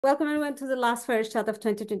Welcome everyone to the last Fireside Chat of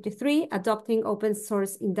 2023, Adopting Open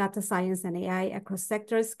Source in Data Science and AI Across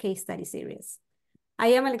Sectors Case Study Series. I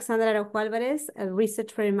am Alexandra Araujo Alvarez, a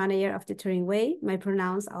research program manager of the Turing Way. My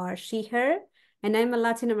pronouns are she, her, and I'm a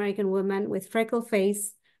Latin American woman with freckled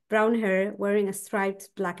face, brown hair, wearing a striped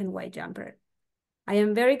black and white jumper. I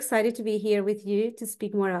am very excited to be here with you to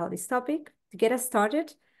speak more about this topic. To get us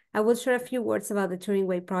started, I will share a few words about the Turing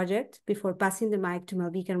Way project before passing the mic to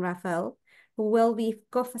Malvika and Raphael, who will be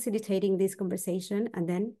co-facilitating this conversation, and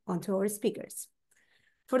then on to our speakers.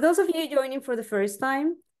 For those of you joining for the first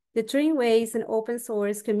time, the Turing Way is an open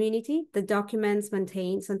source community that documents,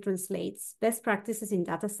 maintains, and translates best practices in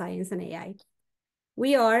data science and AI.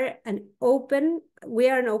 We are an open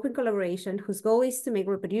collaboration whose goal is to make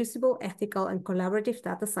reproducible, ethical, and collaborative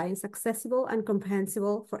data science accessible and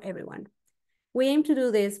comprehensible for everyone. We aim to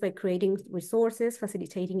do this by creating resources,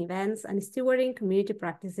 facilitating events, and stewarding community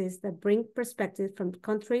practices that bring perspective from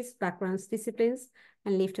countries, backgrounds, disciplines,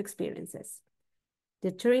 and lived experiences.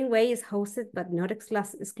 The Turing Way is hosted but not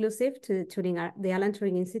exclusive to the Alan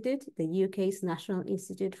Turing Institute, the UK's National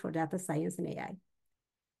Institute for Data Science and AI.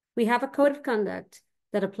 We have a code of conduct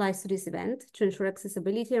that applies to this event to ensure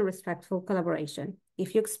accessibility and respectful collaboration.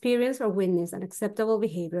 If you experience or witness unacceptable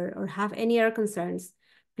behavior or have any other concerns,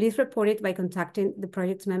 please report it by contacting the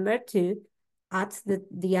project member at the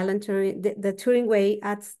Turing Way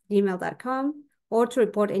at gmail.com, or to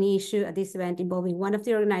report any issue at this event involving one of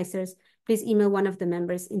the organizers, please email one of the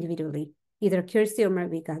members individually, either Kirsty or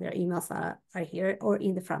Malvika. Their emails are here or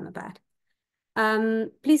in the format.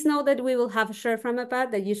 Please note that we will have a shared format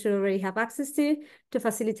that you should already have access to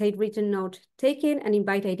facilitate written note taking and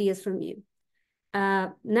invite ideas from you.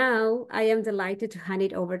 Now, I am delighted to hand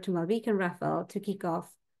it over to Malvika and Raphael to kick off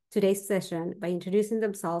today's session by introducing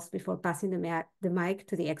themselves before passing the mic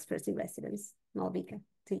to the experts in residence. Malvika,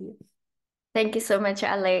 to you. Thank you so much,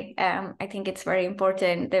 Ale. I think it's very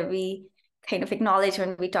important that we kind of acknowledge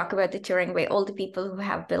when we talk about the Turing Way, all the people who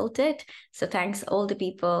have built it. So thanks all the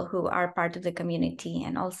people who are part of the community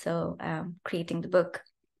and also creating the book.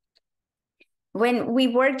 When we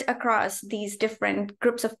worked across these different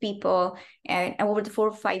groups of people and over the 4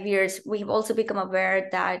 or 5 years, we have also become aware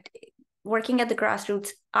that working at the grassroots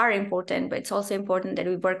are important, but it's also important that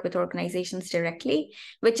we work with organizations directly,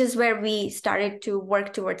 which is where we started to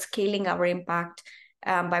work towards scaling our impact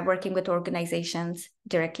by working with organizations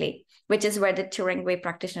directly, which is where the Turing Way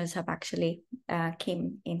Practitioners Hub actually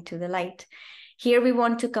came into the light. Here we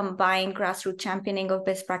want to combine grassroots championing of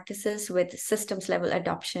best practices with systems level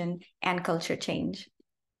adoption and culture change.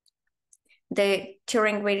 The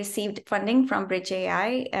Turing Way received funding from Bridge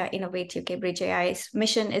AI, Innovate UK. Bridge AI's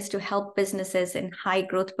mission is to help businesses in high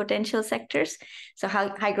growth potential sectors. So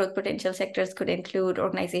high growth potential sectors could include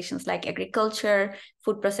organizations like agriculture,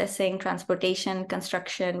 food processing, transportation,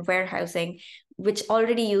 construction, warehousing, which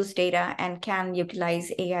already use data and can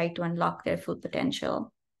utilize AI to unlock their full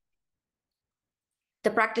potential. The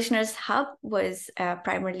Practitioners Hub was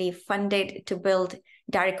primarily funded to build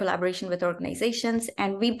direct collaboration with organizations,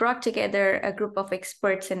 and we brought together a group of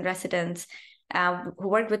experts and residents who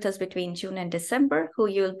worked with us between June and December, who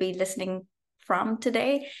you'll be listening from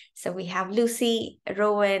today. So we have Lucy,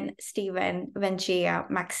 Rowan, Stephen, Wenjia,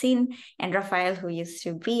 Maxine, and Raphael, who used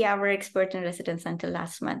to be our expert in residence until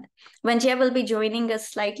last month. Wenjia will be joining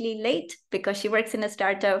us slightly late because she works in a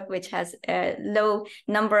startup which has a low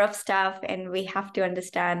number of staff, and we have to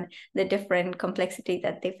understand the different complexity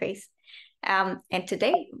that they face. And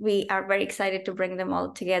today we are very excited to bring them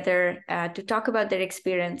all together to talk about their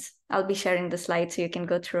experience. I'll be sharing the slides so you can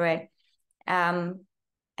go through it.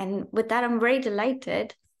 And with that, I'm very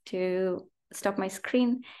delighted to stop my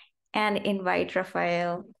screen and invite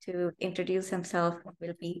Raphael to introduce himself. He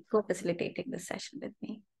will be co-facilitating the session with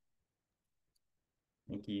me.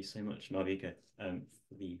 Thank you so much, Malvika,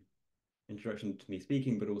 for the introduction to me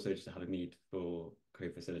speaking, but also just having me for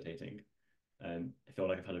co-facilitating. I feel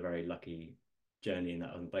like I've had a very lucky journey in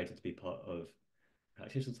that I was invited to be part of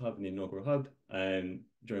Practitioners Hub and the inaugural hub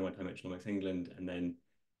during my time at Genomics England. And then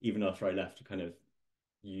even after I left,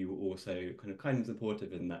 you were also kind and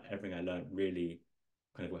supportive in that everything I learned really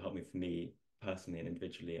will help me for me personally and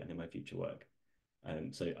individually and in my future work.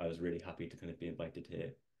 So I was really happy to be invited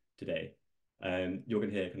here today. You're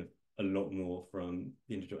going to hear a lot more from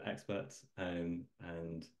the individual experts, and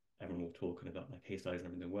everyone will talk about my case studies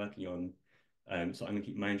and everything they're working on. So I'm going to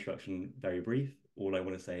keep my introduction very brief. All I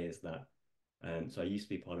want to say is that so I used to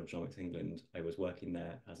be part of Genomics England. I was working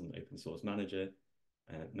there as an open source manager.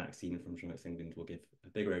 Maxine from Genomics England will give a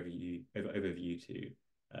bigger overview to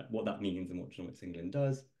what that means and what Genomics England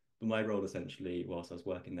does. But my role essentially, whilst I was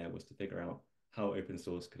working there, was to figure out how open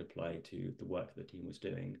source could apply to the work the team was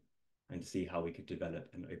doing, and to see how we could develop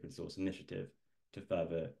an open source initiative to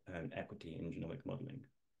further equity in genomic modeling.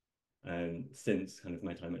 Since kind of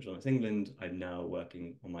my time at Genomics England, I'm now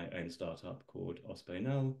working on my own startup called OSPO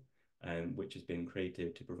now, which has been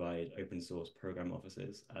created to provide open source program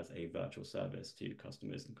offices as a virtual service to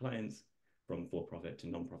customers and clients from for-profit to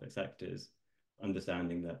non-profit sectors,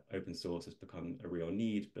 understanding that open source has become a real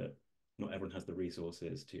need, but not everyone has the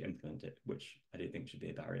resources to implement it, which I don't think should be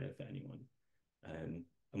a barrier for anyone.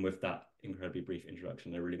 And with that incredibly brief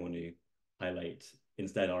introduction, I really want to highlight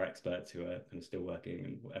instead our experts who are kind of still working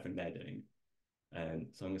and whatever they're doing. So I'm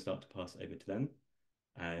going to start to pass over to them.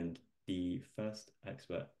 And the first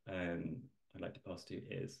expert I'd like to pass to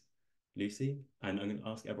is Lucy. And I'm going to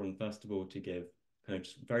ask everyone, first of all, to give kind of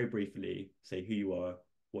just very briefly, say who you are,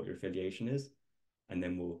 what your affiliation is, and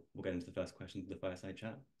then we'll get into the first question of the Fireside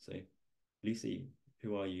Chat. So Lucy,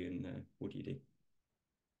 who are you and what do you do?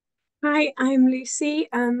 Hi, I'm Lucy.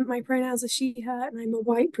 My pronouns are she, her, and I'm a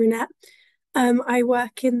white brunette. I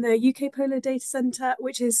work in the UK Polar Data Centre,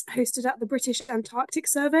 which is hosted at the British Antarctic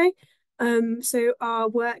Survey. So our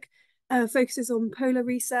work focuses on polar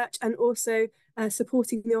research and also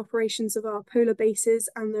supporting the operations of our polar bases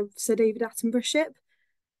and the Sir David Attenborough ship.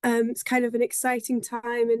 It's kind of an exciting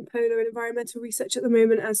time in polar and environmental research at the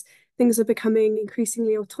moment as things are becoming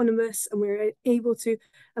increasingly autonomous and we're able to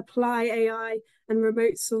apply AI and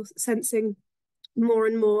remote source sensing more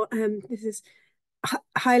and more. This is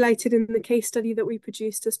highlighted in the case study that we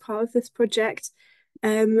produced as part of this project.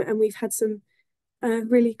 And we've had some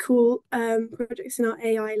really cool projects in our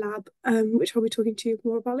AI lab, which I'll be talking to you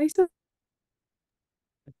more about later.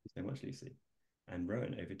 Thank you so much, Lucy. And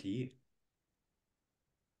Rowan, over to you.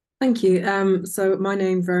 Thank you. So my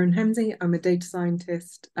name's Rowan Hemsi. I'm a data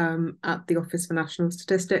scientist at the Office for National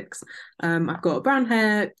Statistics. I've got brown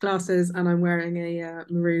hair, glasses, and I'm wearing a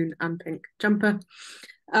maroon and pink jumper.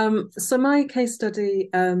 So my case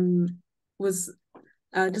study was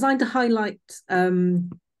designed to highlight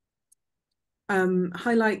the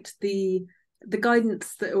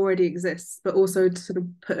guidance that already exists, but also to sort of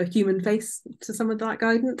put a human face to some of that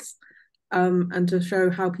guidance. And to show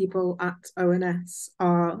how people at ONS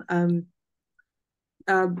are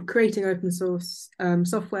creating open source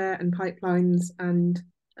software and pipelines, and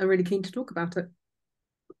are really keen to talk about it.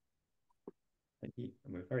 Thank you.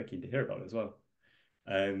 And we're very keen to hear about it as well.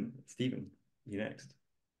 Stephen, you next.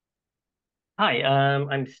 Hi,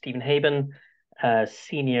 I'm Stephen Haben,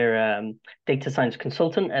 senior data science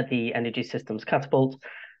consultant at the Energy Systems Catapult.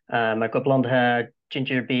 I've got blonde hair,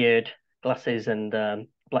 ginger beard, glasses, and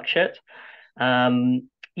black shirt.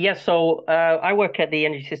 So I work at the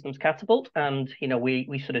Energy Systems Catapult, and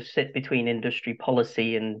we sort of sit between industry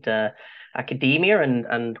policy and academia,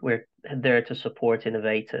 and we're there to support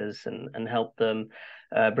innovators and help them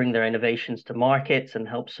bring their innovations to markets and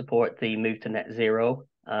help support the move to net zero.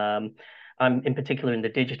 I'm in particular in the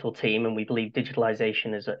digital team, and we believe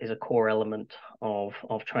digitalization is a core element of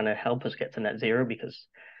trying to help us get to net zero, because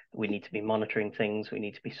we need to be monitoring things, we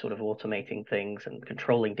need to be sort of automating things and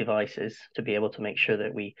controlling devices to be able to make sure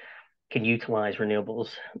that we can utilize renewables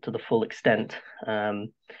to the full extent,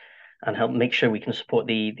 and help make sure we can support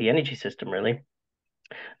the energy system, really.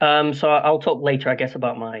 So I'll talk later, I guess,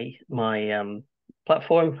 about my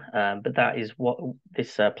platform, but that is what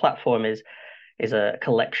this platform is a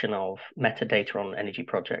collection of metadata on energy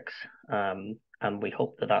projects, and we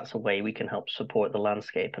hope that that's a way we can help support the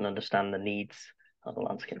landscape and understand the needs of the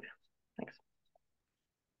landscape. Thanks.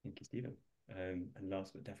 Thank you, Stephen. And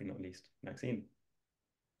last but definitely not least, Maxine.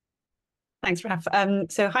 Thanks,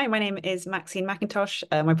 Raph. So hi, my name is Maxine Mackintosh.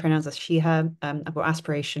 My pronouns are she, her. I've got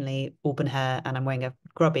aspirationally auburn hair, and I'm wearing a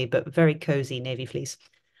grubby but very cozy navy fleece.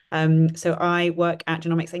 So I work at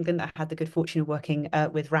Genomics England. I had the good fortune of working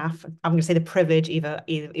with Raph. I'm going to say the privilege, even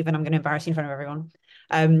I'm going to embarrass you in front of everyone.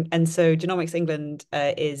 And so Genomics England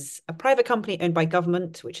is a private company owned by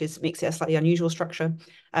government, which makes it a slightly unusual structure.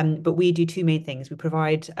 But we do two main things. We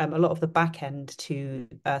provide a lot of the back end to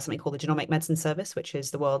something called the Genomic Medicine Service, which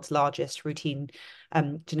is the world's largest routine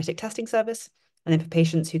genetic testing service. And then for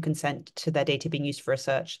patients who consent to their data being used for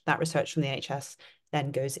research, that research from the NHS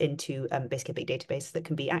then goes into basically a big database that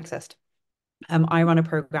can be accessed. I run a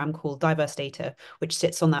program called Diverse Data, which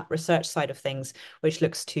sits on that research side of things, which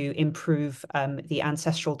looks to improve the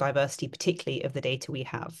ancestral diversity, particularly of the data we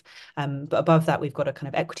have. But above that, we've got a kind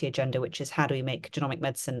of equity agenda, which is how do we make genomic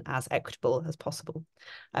medicine as equitable as possible?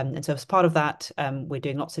 And so as part of that, we're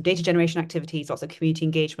doing lots of data generation activities, lots of community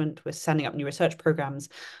engagement. We're setting up new research programs,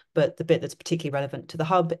 But the bit that's particularly relevant to the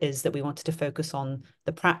hub is that we wanted to focus on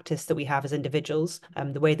the practice that we have as individuals,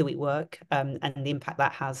 the way that we work, and the impact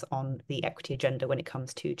that has on the equity agenda when it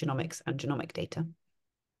comes to genomics and genomic data.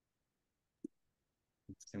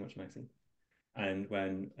 Thanks so much, Maxine. And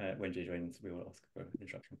when Wenjia joins, we will ask for an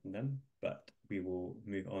introduction from them. But we will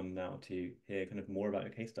move on now to hear kind of more about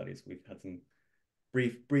your case studies. We've had some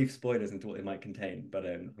brief spoilers into what they might contain, but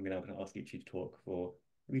I'm now going to ask each of you to talk for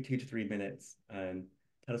maybe 2 to 3 minutes and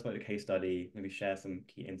tell us about your case study, maybe share some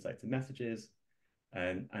key insights and messages.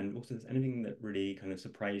 And also, if there's anything that really kind of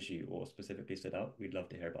surprised you or specifically stood out, we'd love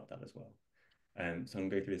to hear about that as well. So I'm going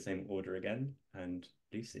to go through the same order again. And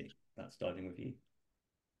Lucy, that's starting with you.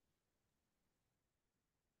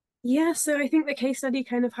 Yeah, so I think the case study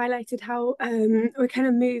kind of highlighted how we're kind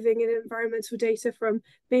of moving in environmental data from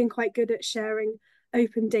being quite good at sharing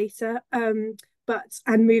open data,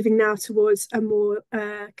 and moving now towards a more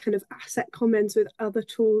kind of asset commons with other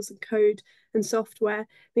tools and code and software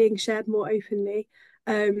being shared more openly.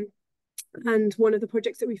 And one of the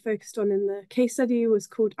projects that we focused on in the case study was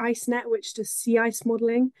called IceNet, which does sea ice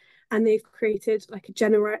modeling, and they've created like a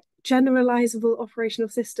generalizable operational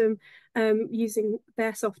system using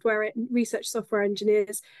their software, research software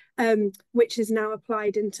engineers, which is now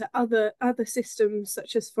applied into other systems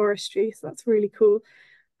such as forestry. So that's really cool.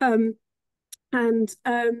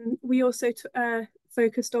 We also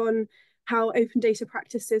focused on how open data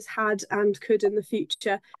practices had and could in the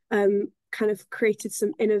future kind of created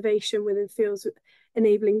some innovation within fields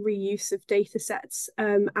enabling reuse of data sets,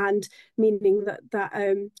 and meaning that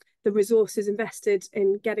the resources invested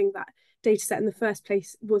in getting that data set in the first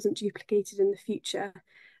place wasn't duplicated in the future.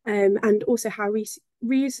 And also how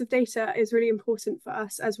reuse of data is really important for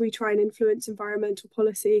us as we try and influence environmental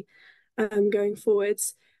policy going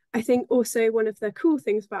forwards. I think also one of the cool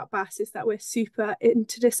things about BAS is that we're super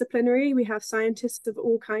interdisciplinary. We have scientists of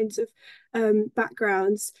all kinds of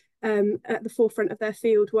backgrounds at the forefront of their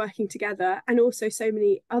field working together, and also so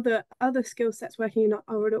many other skill sets working in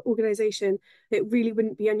our organization. It really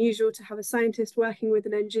wouldn't be unusual to have a scientist working with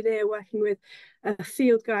an engineer, working with a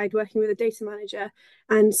field guide, working with a data manager.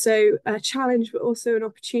 And so a challenge, but also an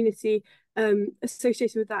opportunity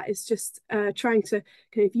associated with that is just trying to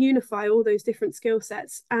kind of unify all those different skill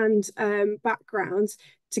sets and backgrounds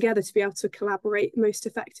together to be able to collaborate most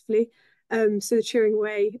effectively. So the Turing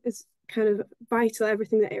Way is kind of vital.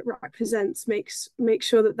 Everything that it represents make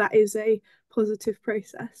sure that that is a positive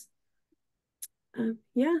process.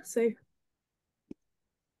 Yeah, so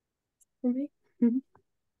for me.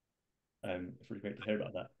 It's really great to hear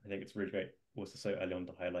about that. I think it's really great also so early on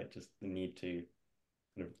to highlight just the need to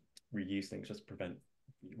kind of reuse things, just prevent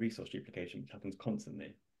resource duplication, which happens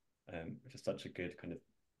constantly, which is such a good kind of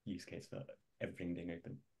use case for everything being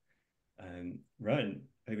open. Rowan,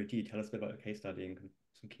 over to you. Tell us a bit about your case study and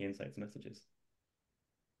some key insights and messages.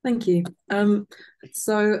 Thank you.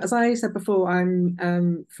 So as I said before,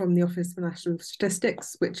 I'm from the Office for National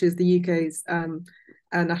Statistics, which is the UK's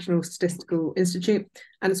National Statistical Institute,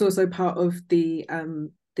 and it's also part of the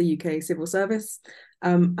UK Civil Service.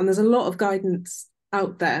 And there's a lot of guidance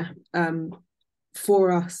out there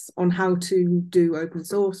for us on how to do open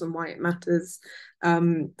source and why it matters.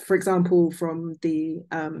 For example, from the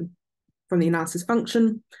analysis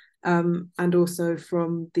function, and also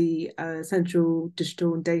from the Central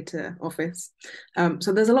Digital and Data Office.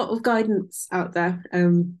 So there's a lot of guidance out there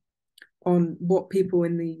on what people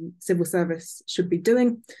in the civil service should be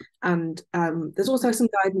doing. And there's also some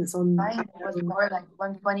guidance on... like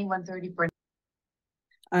 120, 130 per...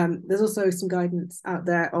 there's also some guidance out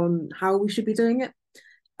there on how we should be doing it.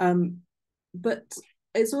 But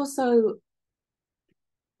it's also...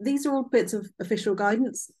 These are all bits of official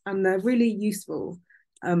guidance and they're really useful,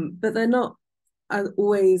 but they're not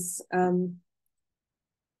always...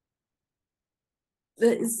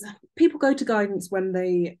 people go to guidance when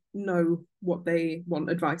they know what they want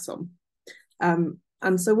advice on.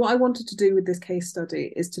 And so what I wanted to do with this case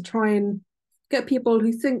study is to try and get people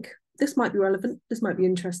who think this might be relevant, this might be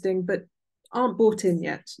interesting, but aren't bought in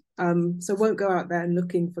yet. So won't go out there and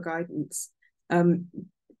looking for guidance,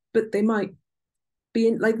 but they might be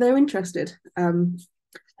they're interested. And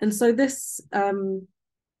so this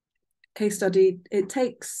case study, it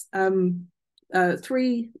takes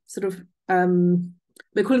three sort of,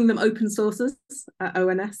 we're calling them open sources at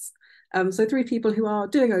ONS. So three people who are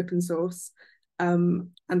doing open source and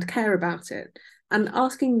care about it, and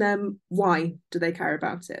asking them why do they care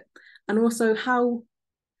about it, and also how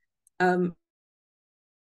have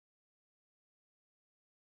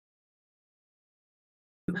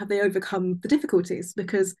they overcome the difficulties,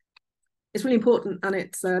 because it's really important and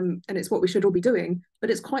it's what we should all be doing, but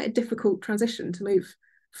it's quite a difficult transition to move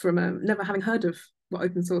from never having heard of what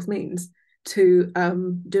open source means to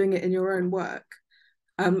doing it in your own work.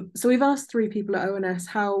 So we've asked 3 people at ONS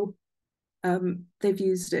how they've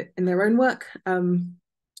used it in their own work, and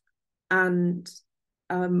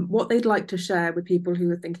what they'd like to share with people who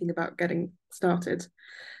are thinking about getting started.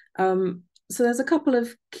 So there's a couple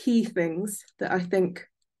of key things that I think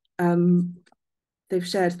they've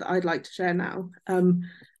shared that I'd like to share now. And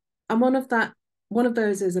one of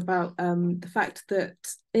those is about the fact that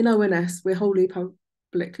in ONS we're wholly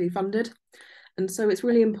publicly funded, and so it's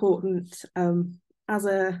really important as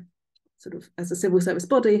a civil service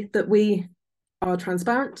body that we are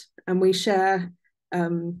transparent and we share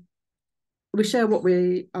what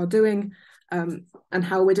we are doing and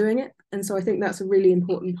how we're doing it. And so I think that's a really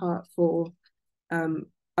important part for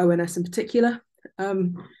ONS in particular.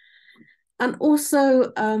 And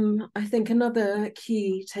also, I think another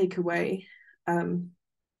key takeaway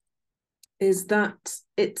is that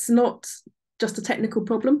it's not just a technical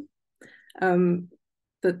problem,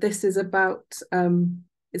 that this is about,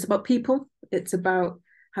 it's about people, it's about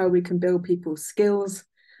how we can build people's skills,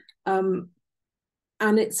 and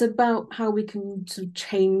it's about how we can sort of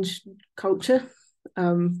change culture.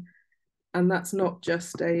 And that's not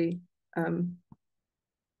just a,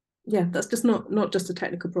 that's just not just a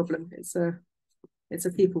technical problem. It's a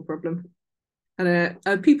people problem, and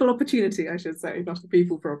a people opportunity, I should say, not a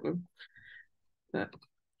people problem. Thank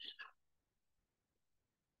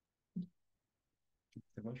you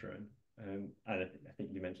so much, Rowan. And I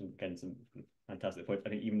think you mentioned again some fantastic points. I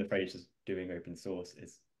think even the phrase just doing open source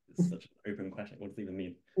is such an open question. What does it even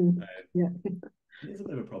mean? It's a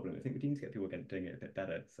bit of a problem. I think we need to get people doing it a bit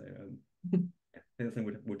better. So I think that's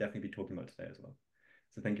something we'll definitely be talking about today as well.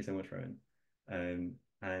 So thank you so much, Rowan.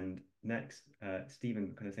 And next,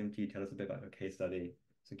 Stephen, kind of same to you. Tell us a bit about your case study,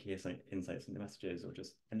 some key insights and messages, or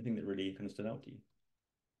just anything that really kind of stood out to you.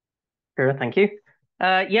 Sure, thank you.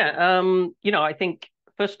 I think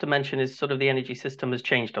first to mention is sort of the energy system has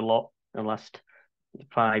changed a lot in the last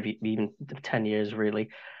 5, even 10 years, really,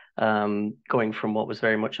 going from what was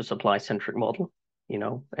very much a supply-centric model.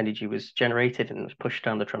 Energy was generated and was pushed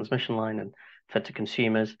down the transmission line and fed to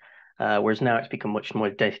consumers, whereas now it's become much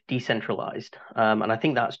more decentralized. And I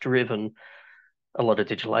think that's driven a lot of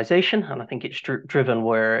digitalization, and I think it's driven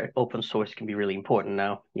where open source can be really important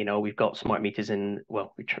now. We've got smart meters we're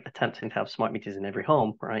attempting to have smart meters in every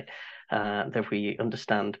home, right? That we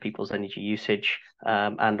understand people's energy usage,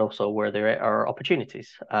 and also where there are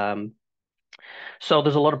opportunities. So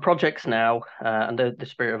there's a lot of projects now, and the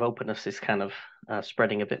spirit of openness is kind of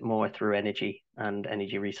spreading a bit more through energy and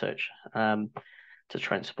energy research to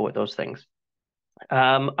try and support those things.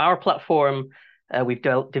 Our platform we've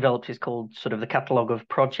developed is called sort of the Catalogue of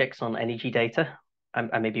Projects on Energy Data.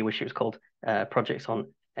 I maybe wish it was called Projects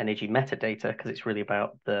on Energy Metadata, because it's really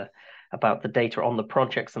about the data on the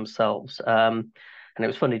projects themselves. And it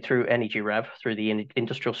was funded through EnergyRev, through the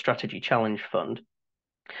Industrial Strategy Challenge Fund.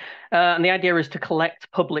 And the idea is to collect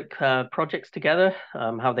public projects together,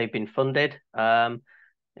 how they've been funded, and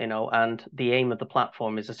the aim of the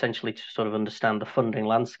platform is essentially to sort of understand the funding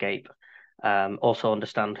landscape, also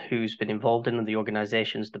understand who's been involved in the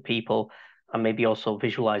organizations, the people, and maybe also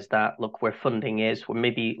visualize that, look where funding is, or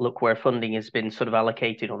maybe look where funding has been sort of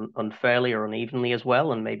allocated unfairly or unevenly as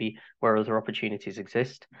well, and maybe where other opportunities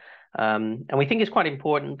exist. And we think it's quite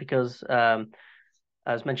important because,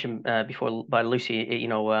 as mentioned before by Lucy,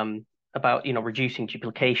 about reducing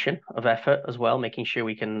duplication of effort as well, making sure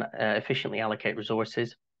we can efficiently allocate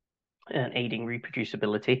resources and aiding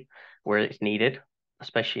reproducibility where it's needed,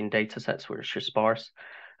 especially in data sets where it's just sparse,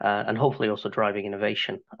 and hopefully also driving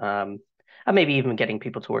innovation, and maybe even getting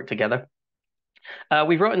people to work together.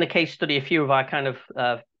 We wrote in the case study a few of our kind of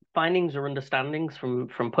findings or understandings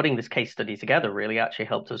from putting this case study together. Really actually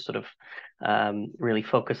helped us sort of really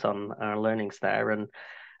focus on our learnings there. And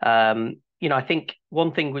I think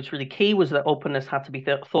one thing which really key was that openness had to be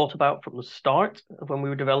thought about from the start when we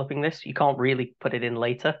were developing this. You can't really put it in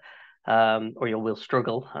later, or you will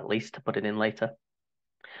struggle at least to put it in later.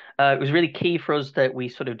 It was really key for us that we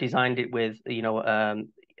sort of designed it with a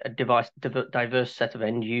diverse set of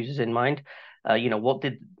end users in mind. What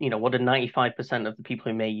did 95% of the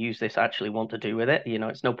people who may use this actually want to do with it?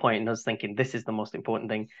 It's no point in us thinking this is the most important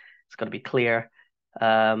thing. It's got to be clear.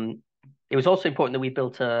 It was also important that we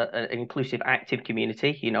built an inclusive, active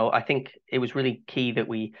community. I think it was really key that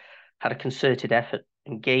we had a concerted effort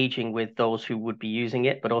engaging with those who would be using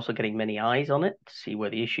it, but also getting many eyes on it to see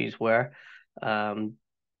where the issues were.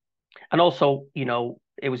 And also,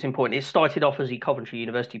 it was important. It started off as a Coventry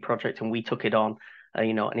University project, and we took it on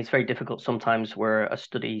you know, and it's very difficult sometimes where a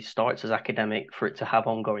study starts as academic for it to have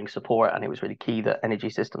ongoing support. And it was really key that Energy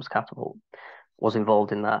Systems Catapult was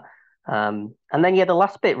involved in that. And then, yeah, the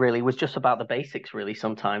last bit really was just about the basics, really,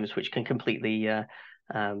 sometimes, which can completely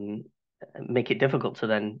make it difficult to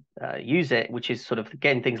then use it, which is sort of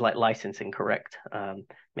getting things like licensing correct,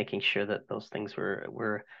 making sure that those things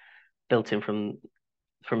were built in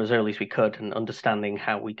from as early as we could, and understanding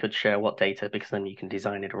how we could share what data, because then you can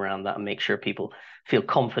design it around that and make sure people feel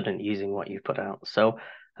confident using what you've put out. So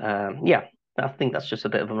yeah, I think that's just a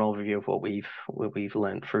bit of an overview of what we've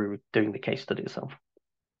learned through doing the case study itself.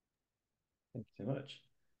 Thank you so much.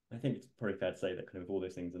 I think it's probably fair to say that kind of all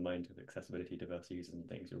those things in mind, with accessibility, diverse users and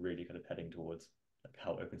things, are really kind of heading towards like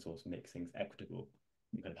how open source makes things equitable,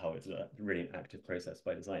 and kind of how it's a really an active process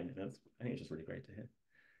by design. And I think it's just really great to hear.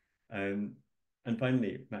 And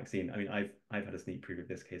finally, Maxine, I mean, I've had a sneak preview of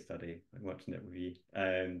this case study. I'm watching it with you,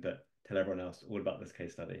 but tell everyone else all about this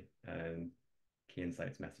case study, key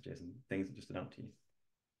insights, messages, and things that just stood out to you.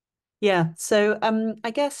 Yeah, so I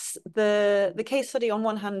guess the case study on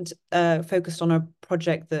one hand focused on a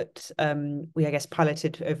project that we, I guess,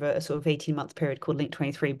 piloted over a sort of 18-month period called Link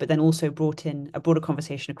 23, but then also brought in a broader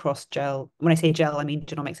conversation across GEL. When I say GEL, I mean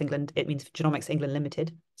Genomics England. It means Genomics England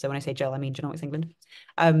Limited. So when I say GEL, I mean Genomics England.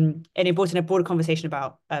 And it brought in a broader conversation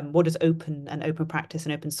about what does open and open practice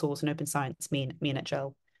and open source and open science mean at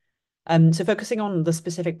GEL. So focusing on the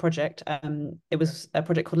specific project, it was a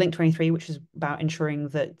project called Link 23, which is about ensuring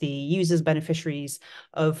that the users, beneficiaries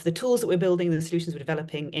of the tools that we're building, the solutions we're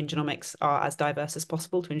developing in genomics are as diverse as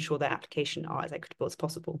possible to ensure their application are as equitable as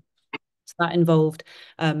possible. So that involved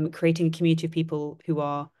creating a community of people who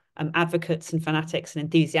are advocates and fanatics and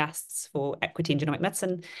enthusiasts for equity in genomic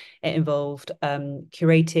medicine. It involved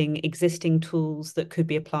curating existing tools that could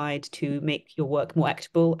be applied to make your work more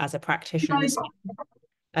equitable as a practitioner.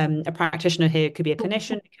 A practitioner here could be a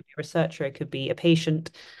clinician, it could be a researcher, it could be a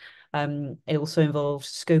patient. It also involved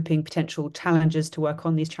scoping potential challenges to work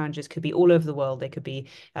on. These challenges could be all over the world. They could be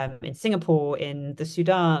in Singapore, in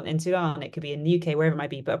Sudan, it could be in the UK, wherever it might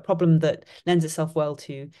be, but a problem that lends itself well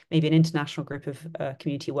to maybe an international group of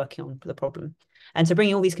community working on the problem. And so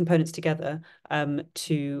bringing all these components together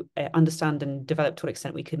to understand and develop to what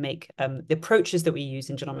extent we could make the approaches that we use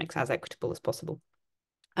in genomics as equitable as possible.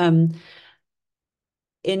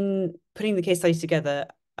 In putting the case studies together,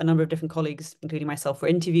 a number of different colleagues, including myself, were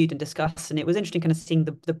interviewed and discussed, and it was interesting kind of seeing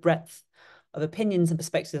the breadth of opinions and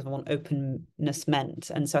perspectives on what openness meant.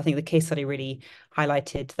 And so I think the case study really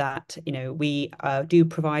highlighted that, you know, we do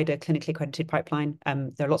provide a clinically accredited pipeline.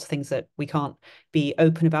 There are lots of things that we can't be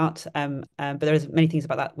open about, but there's many things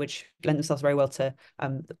about that which lend themselves very well to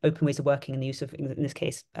open ways of working and the use of, in this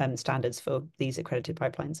case, standards for these accredited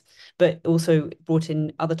pipelines. But also brought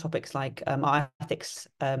in other topics like our ethics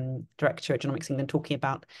director at Genomics England talking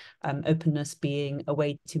about openness being a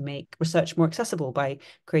way to make research more accessible by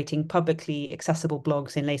creating publicly accessible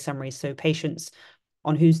blogs in lay summaries, so patients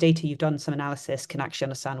on whose data you've done some analysis can actually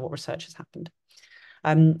understand what research has happened.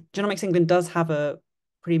 Genomics England does have a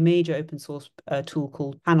pretty major open source tool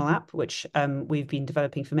called Panel App, which we've been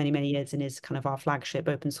developing for many, many years and is kind of our flagship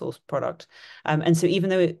open source product. And so even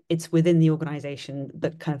though it's within the organization, the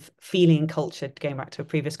kind of feeling and culture, going back to a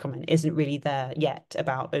previous comment, isn't really there yet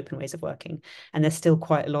about open ways of working. And there's still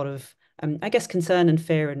quite a lot of, I guess, concern and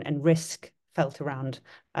fear and risk felt around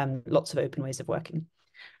lots of open ways of working.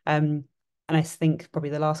 And I think probably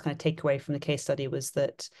the last kind of takeaway from the case study was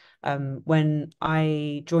that when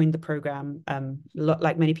I joined the program,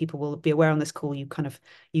 like many people will be aware on this call, you kind of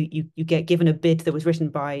you get given a bid that was written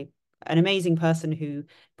by an amazing person who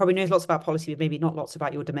probably knows lots about policy, but maybe not lots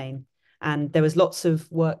about your domain. And there was lots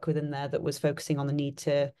of work within there that was focusing on the need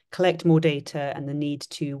to collect more data and the need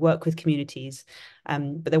to work with communities.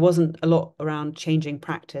 But there wasn't a lot around changing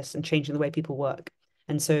practice and changing the way people work.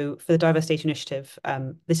 And so for the Diverse Data Initiative,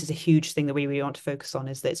 this is a huge thing that we really want to focus on,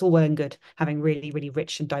 is that it's all well and good having really, really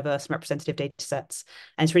rich and diverse and representative data sets.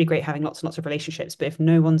 And it's really great having lots and lots of relationships. But if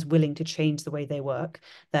no one's willing to change the way they work,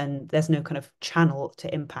 then there's no kind of channel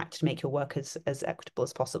to impact to make your work as equitable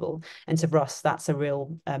as possible. And so for us, that's a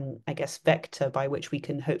real, I guess, vector by which we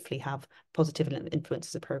can hopefully have positive influence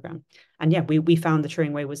as a program. And yeah, we found the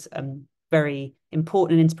Turing Way was very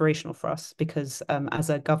important and inspirational for us because as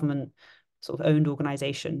a government sort of owned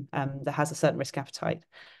organization that has a certain risk appetite.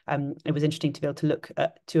 It was interesting to be able to look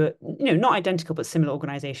to a, not identical, but similar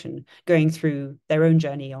organization going through their own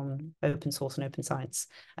journey on open source and open science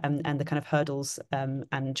and the kind of hurdles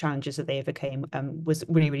and challenges that they overcame was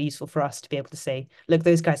really, really useful for us to be able to say, look,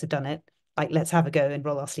 those guys have done it. Like, let's have a go and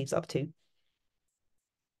roll our sleeves up too.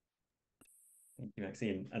 Thank you,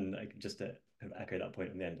 Maxine. And just to kind of echo that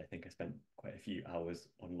point on the end, I think I spent quite a few hours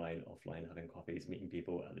online, offline, having coffees, meeting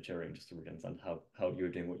people at the Turing, just to really understand how you were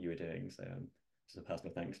doing what you were doing. So just a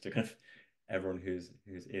personal thanks to kind of everyone whose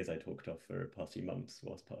ears I talked off for the past few months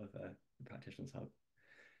whilst part of the Practitioners Hub.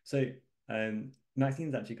 So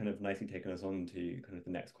Maxine's actually kind of nicely taken us on to kind of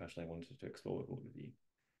the next question I wanted to explore with all of you.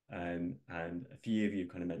 And a few of you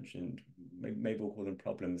kind of mentioned, maybe we'll call them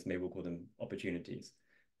problems, maybe we'll call them opportunities.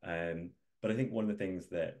 But I think one of the things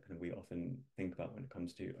that kind of we often think about when it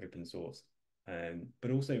comes to open source,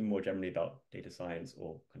 but also more generally about data science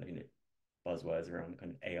or kind of buzzwords around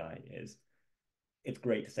kind of AI is, it's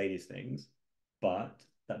great to say these things, but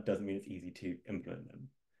that doesn't mean it's easy to implement them.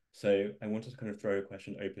 So I wanted to kind of throw a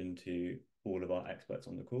question open to all of our experts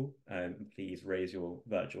on the call, and please raise your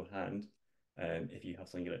virtual hand if you have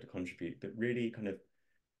something you'd like to contribute. But really kind of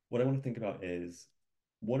what I want to think about is,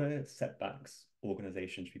 what are setbacks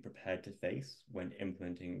organizations should be prepared to face when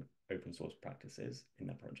implementing open source practices in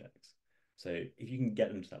their projects? So if you can get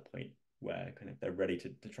them to that point where kind of they're ready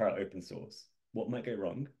to try out open source, what might go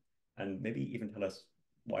wrong? And maybe even tell us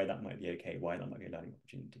why that might be okay, why that might be a learning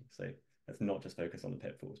opportunity. So let's not just focus on the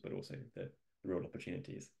pitfalls, but also the real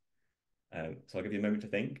opportunities. So I'll give you a moment to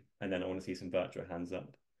think, and then I want to see some virtual hands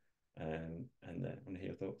up, and I want to hear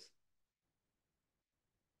your thoughts.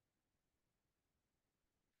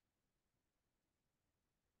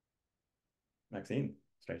 Maxine,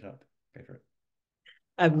 straight up, go for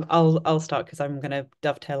it. I'll start because I'm going to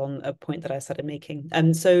dovetail on a point that I started making.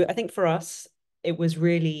 So I think for us, it was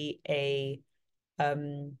really a, I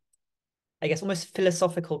guess, almost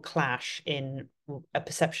philosophical clash in a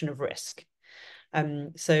perception of risk.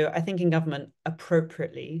 So I think in government,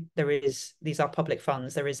 appropriately, these are public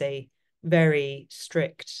funds. There is a very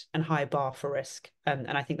strict and high bar for risk, and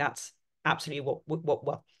I think that's absolutely what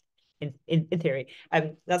well, in theory,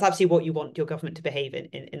 that's absolutely what you want your government to behave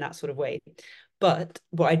in that sort of way. But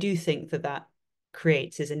what I do think that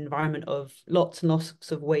creates is an environment of lots and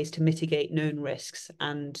lots of ways to mitigate known risks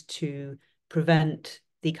and to prevent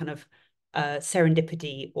the kind of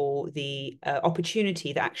serendipity or the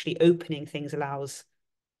opportunity that actually opening things allows,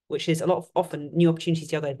 which is often new opportunities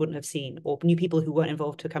the other end wouldn't have seen, or new people who weren't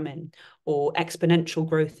involved to come in, or exponential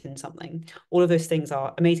growth in something. All of those things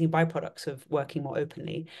are amazing byproducts of working more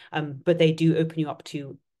openly, but they do open you up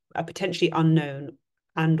to a potentially unknown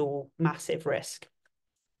and or massive risk.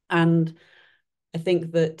 And I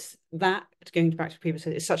think that going back to previous,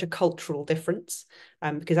 is such a cultural difference,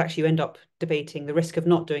 because actually you end up debating the risk of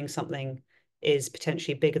not doing something is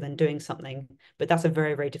potentially bigger than doing something. But that's a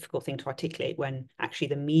very, very difficult thing to articulate when actually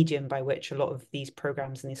the medium by which a lot of these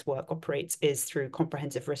programs and this work operates is through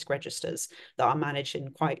comprehensive risk registers that are managed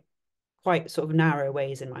in quite sort of narrow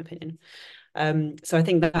ways, in my opinion. So I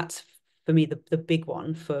think that's, for me, the big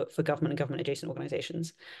one for government and government adjacent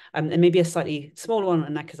organizations, and maybe a slightly smaller one,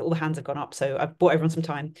 and because all the hands have gone up, so I've bought everyone some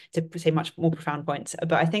time to say much more profound points.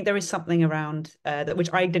 But I think there is something around that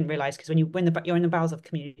which I didn't realize, because when you're in the bowels of the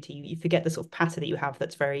community, you forget the sort of patter that you have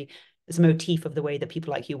that's a motif of the way that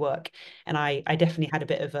people like you work. And I definitely had a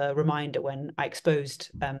bit of a reminder when I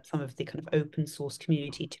exposed some of the kind of open source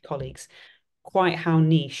community to colleagues, quite how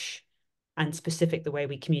niche and specific the way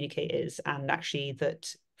we communicate is, and actually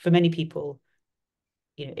that for many people,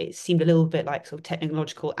 it seemed a little bit like sort of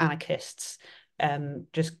technological anarchists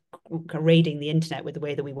just raiding the internet with the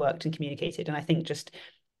way that we worked and communicated. And I think just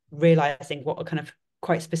realizing what a kind of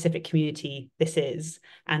quite specific community this is,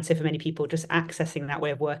 and so for many people, just accessing that way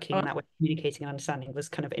of working and that way of communicating and understanding was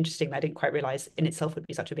kind of interesting, that I didn't quite realize in itself would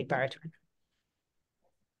be such a big barrier to entry.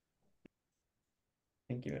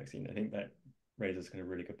 Thank you, Maxine. I think that raises kind of a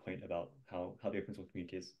really good point about how the open source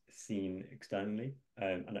community is seen externally.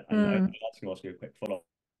 And I'd like to ask you a quick follow-up.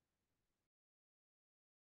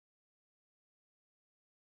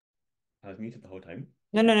 I was muted the whole time.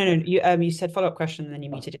 No. You said follow-up question and then you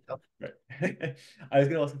muted yourself. Right. I was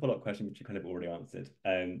going to ask a follow-up question, which you kind of already answered,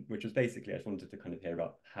 which was basically, I just wanted to kind of hear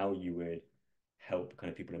about how you would help kind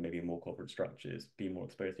of people in maybe more corporate structures be more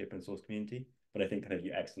exposed to the open source community. But I think kind of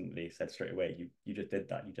you excellently said straight away, you just did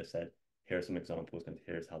that. You just said, here are some examples, and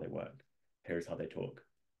here's how they work, here's how they talk.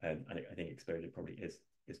 And I think exposure probably is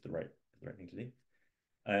the right thing to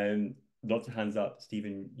do. Lots of hands up.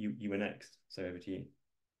 Stephen, you were next, so over to you.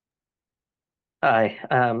 Hi,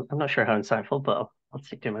 I'm not sure how insightful, but I'll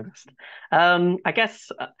do my best. I guess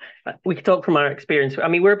we could talk from our experience. I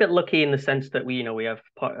mean, we're a bit lucky in the sense that we have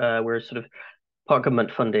we're sort of part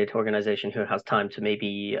government funded organization who has time to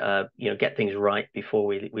maybe get things right before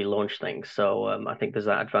we launch things. So I think there's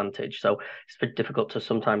that advantage. So it's very difficult to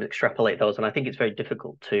sometimes extrapolate those, and I think it's very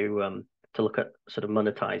difficult to look at sort of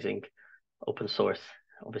monetizing open source,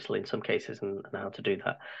 obviously in some cases, and how to do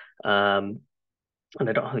that. and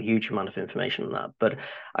I don't have a huge amount of information on that. But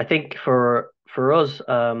I think for us,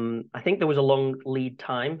 I think there was a long lead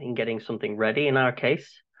time in getting something ready in our case.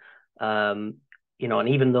 You know, and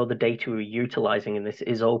even though the data we're utilizing in this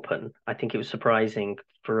is open, I think it was surprising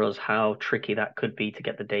for us how tricky that could be to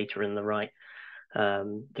get the data in the right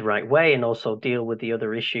way, and also deal with the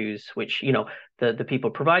other issues, which, you know, the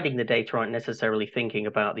people providing the data aren't necessarily thinking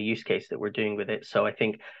about the use case that we're doing with it. So I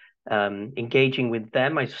think engaging with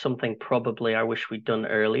them is something probably I wish we'd done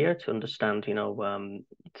earlier to understand,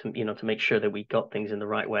 to make sure that we got things in the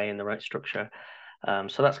right way, in the right structure.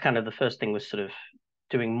 So that's kind of the first thing, was sort of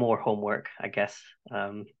doing more homework, I guess,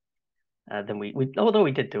 than we although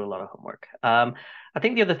we did do a lot of homework. I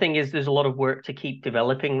think the other thing is there's a lot of work to keep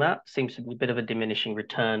developing that. Seems to be a bit of a diminishing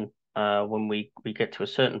return when we get to a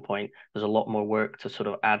certain point. There's a lot more work to sort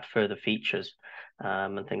of add further features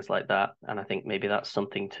and things like that. And I think maybe that's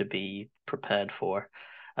something to be prepared for.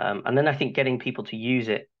 And then I think getting people to use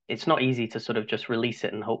it, it's not easy to sort of just release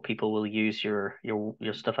it and hope people will use your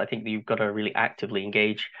stuff. I think you've got to really actively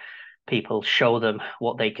engage people, show them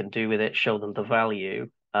what they can do with it, show them the value,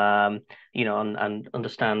 and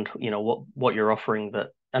understand, what you're offering. That,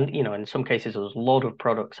 and, in some cases, there's a lot of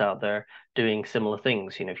products out there doing similar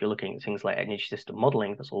things. If you're looking at things like energy system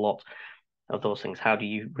modeling, there's a lot of those things. How do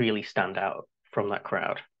you really stand out from that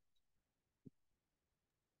crowd?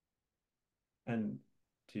 And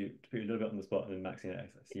to put you a little bit on the spot, and Maxine, I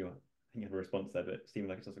see you, I think you have a response there, but it seemed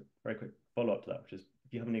like it's just a very quick follow-up to that, which is,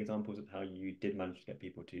 do you have any examples of how you did manage to get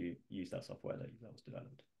people to use that software that was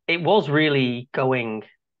developed? It was really going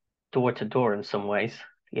door to door in some ways,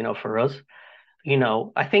 for us.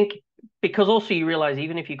 I think because also you realize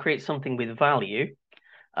even if you create something with value,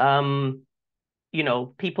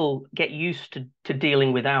 people get used to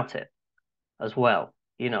dealing without it as well,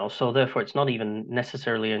 so therefore it's not even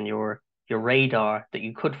necessarily on your radar that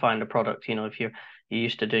you could find a product. If you're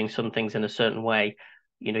used to doing some things in a certain way,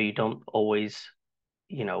 you don't always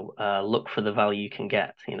look for the value you can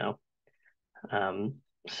get,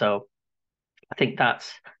 so I think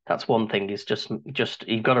that's one thing, is just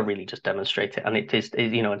you've got to really just demonstrate it. And it is,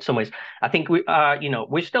 in some ways, I think we are,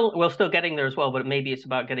 we're still getting there as well, but maybe it's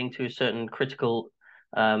about getting to a certain critical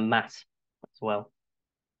mass as well.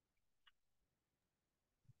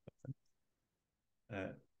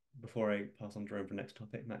 Before I pass on to Rowan for the next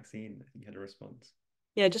topic, Maxine, I think you had a response.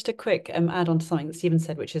 Yeah, just a quick add on to something that Stephen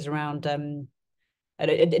said, which is around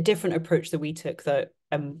a different approach that we took, that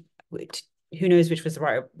who knows which was the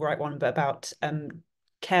right one, but about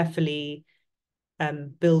carefully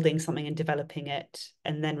building something and developing it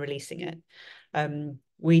and then releasing it.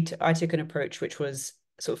 I took an approach which was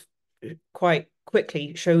sort of quite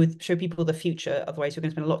quickly show people the future. Otherwise, you're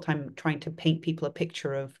going to spend a lot of time trying to paint people a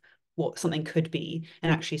picture of what something could be,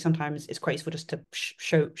 and actually sometimes it's quite useful just to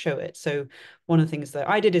show it. So one of the things that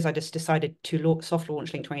I did is I just decided to soft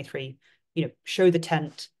launch Link 23, show the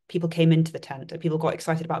tent. People came into the tent and people got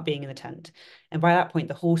excited about being in the tent, and by that point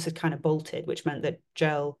the horse had kind of bolted, which meant that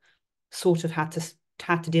Gel sort of had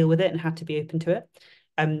to deal with it and had to be open to it.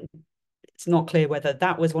 It's not clear whether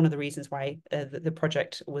that was one of the reasons why the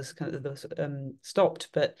project was kind of stopped,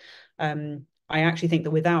 but I actually think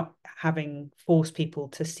that without having forced people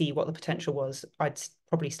to see what the potential was, I'd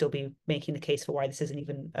probably still be making the case for why this isn't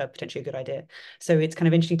even potentially a good idea. So it's kind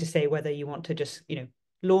of interesting to say whether you want to just,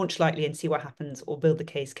 launch lightly and see what happens, or build the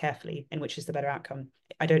case carefully, and which is the better outcome.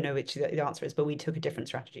 I don't know which the answer is, but we took a different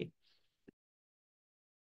strategy.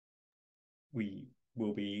 We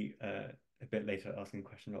will be a bit later asking a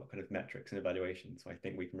question about kind of metrics and evaluation, so I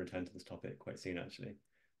think we can return to this topic quite soon, actually.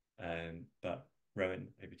 But Rowan,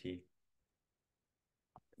 over to you.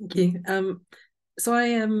 Thank you. So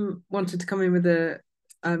I wanted to come in with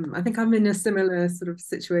I think I'm in a similar sort of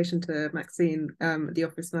situation to Maxine at the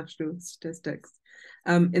Office of National Statistics,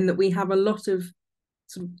 in that we have a lot of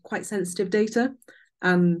sort of quite sensitive data,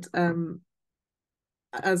 and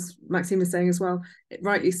as Maxine was saying as well,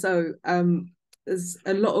 rightly so, there's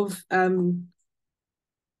a lot of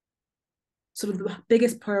sort of the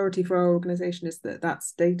biggest priority for our organisation is that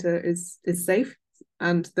data is safe,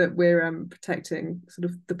 and that we're protecting sort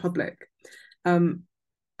of the public.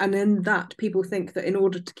 And in that, people think that in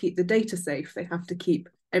order to keep the data safe, they have to keep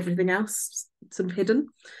everything else sort of hidden.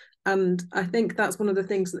 And I think that's one of the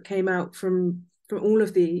things that came out from all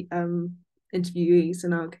of the interviewees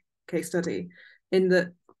in our case study, in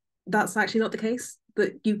that that's actually not the case,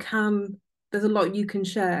 that there's a lot you can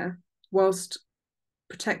share whilst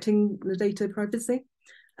protecting the data privacy.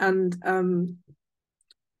 And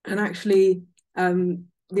actually,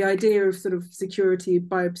 the idea of sort of security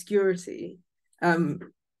by obscurity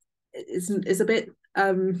is a bit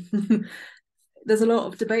there's a lot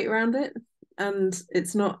of debate around it, and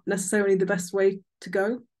it's not necessarily the best way to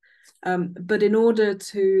go. But in order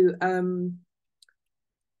to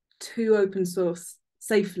open source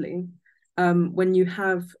safely, when you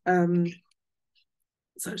have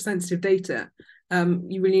such sensitive data,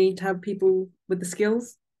 you really need to have people with the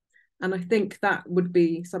skills. And I think that would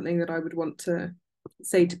be something that I would want to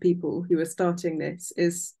say to people who are starting this,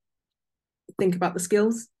 is think about the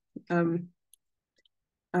skills. That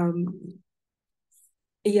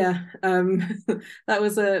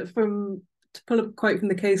was to pull up a quote from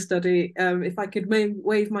the case study. If I could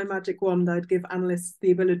wave my magic wand, I'd give analysts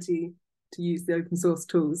the ability to use the open source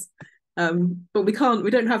tools. But we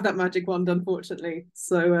don't have that magic wand, unfortunately.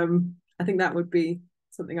 So I think that would be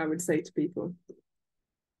something I would say to people.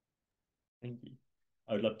 Thank you.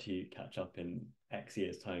 I would love to catch up in X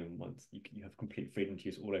years' time once you have complete freedom to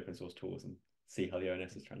use all open source tools and see how the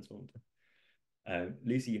ONS is transformed.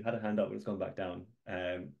 Lucy, you had a hand up, but it's gone back down.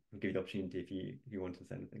 I'll give you the opportunity if you want to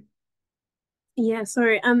say anything. Yeah,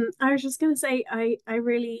 sorry. I was just going to say I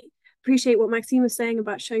really appreciate what Maxine was saying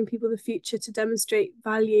about showing people the future to demonstrate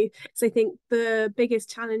value. So I think the biggest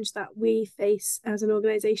challenge that we face as an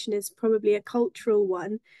organization is probably a cultural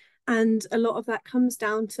one. And a lot of that comes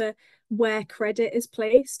down to where credit is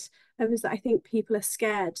placed. Is that I think people are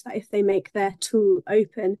scared that if they make their tool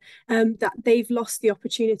open, that they've lost the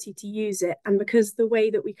opportunity to use it. And because the way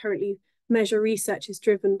that we currently measure research is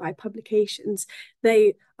driven by publications,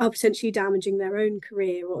 they are potentially damaging their own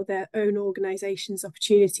career or their own organization's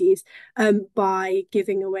opportunities by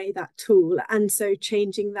giving away that tool. And so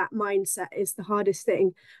changing that mindset is the hardest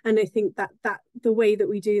thing. And I think that the way that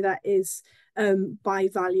we do that is by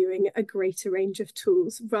valuing a greater range of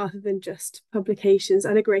tools rather than just publications,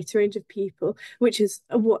 and a greater range of people, which is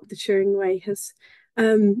what the Turing Way has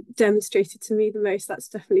demonstrated to me the most. That's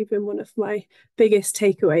definitely been one of my biggest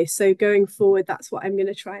takeaways. So going forward, that's what I'm going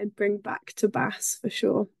to try and bring back to BAS for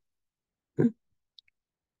sure. Thank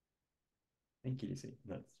you, Lucy.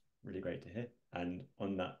 That's really great to hear. And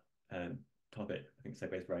on that topic, I think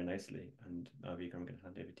segues very nicely. And Malvika, I'm going to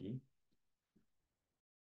hand over to you.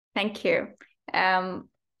 Thank you. I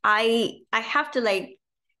have to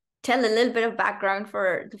tell a little bit of background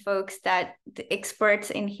for the folks that the experts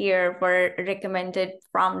in here were recommended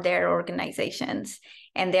from their organizations,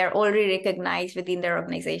 and they're already recognized within their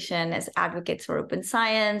organization as advocates for open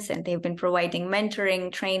science, and they've been providing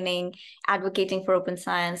mentoring, training, advocating for open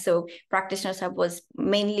science. So Practitioners Hub was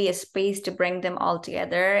mainly a space to bring them all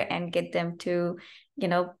together and get them to,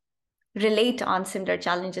 relate on similar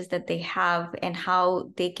challenges that they have and how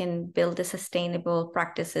they can build the sustainable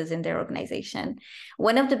practices in their organization.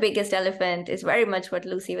 One of the biggest elephant is very much what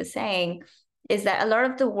Lucy was saying, is that a lot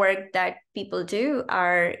of the work that people do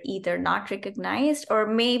are either not recognized or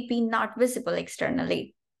maybe not visible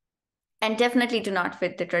externally, and definitely do not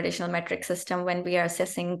fit the traditional metric system when we are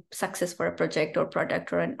assessing success for a project or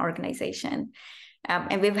product or an organization.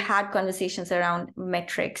 And we've had conversations around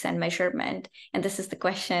metrics and measurement. And this is the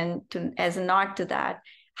question as a nod to that.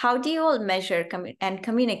 How do you all measure and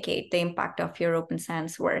communicate the impact of your open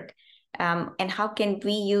science work? And how can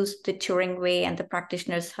we use the Turing Way and the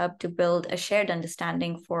Practitioners Hub to build a shared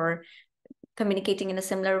understanding for communicating in a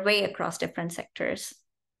similar way across different sectors?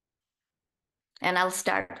 And I'll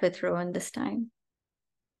start with Rowan this time.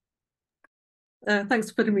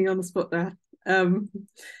 Thanks for putting me on the spot there.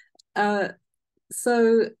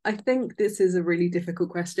 So I think this is a really difficult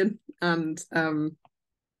question, and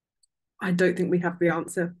I don't think we have the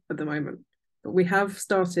answer at the moment. But we have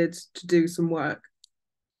started to do some work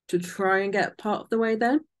to try and get part of the way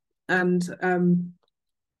there. And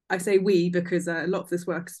I say we because a lot of this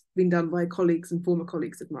work's been done by colleagues and former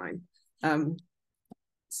colleagues of mine.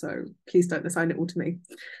 So please don't assign it all to me.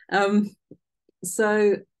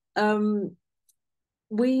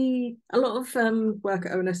 A lot of work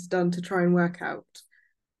at ONS is done to try and work out,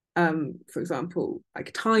 for example,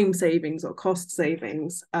 like time savings or cost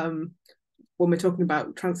savings when we're talking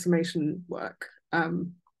about transformation work.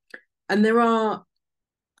 And there's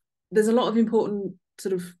a lot of important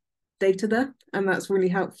sort of data there, and that's really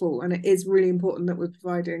helpful. And it is really important that we're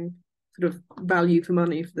providing sort of value for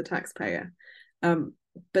money for the taxpayer.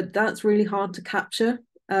 But that's really hard to capture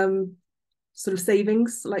sort of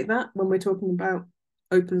savings like that when we're talking about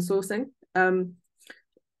open sourcing. But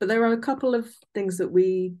there are a couple of things that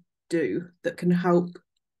we do that can help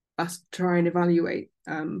us try and evaluate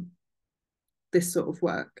this sort of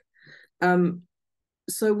work.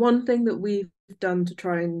 So one thing that we've done to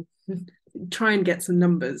try and get some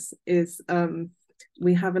numbers is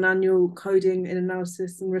we have an annual coding and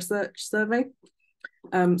analysis and research survey.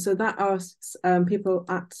 So that asks people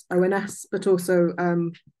at ONS, but also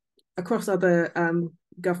across other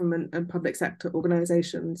government and public sector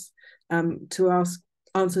organisations to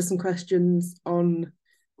answer some questions on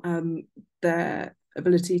their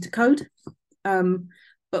ability to code.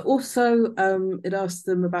 But also it asks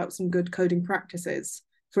them about some good coding practices.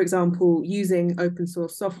 For example, using open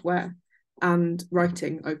source software and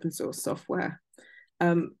writing open source software.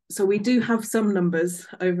 So we do have some numbers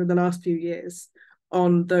over the last few years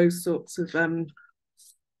on those sorts of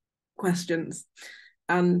questions.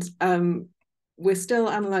 And we're still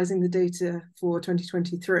analysing the data for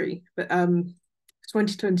 2023, but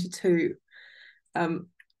 2022,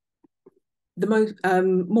 the most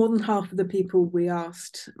more than half of the people we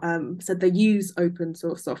asked said they use open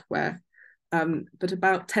source software, but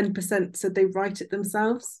about 10% said they write it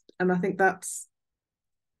themselves. And I think that's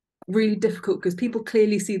really difficult because people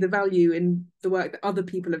clearly see the value in the work that other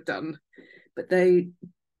people have done, but they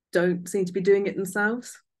don't seem to be doing it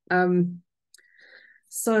themselves.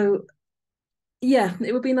 So yeah,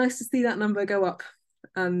 it would be nice to see that number go up,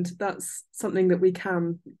 and that's something that we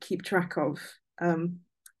can keep track of.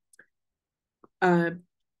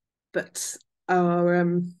 But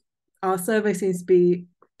our survey seems to be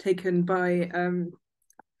taken by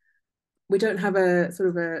we don't have a sort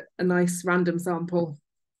of a nice random sample,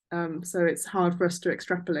 so it's hard for us to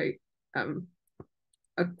extrapolate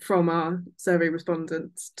from our survey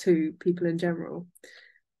respondents to people in general.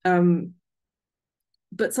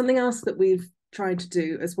 But something else that we've tried to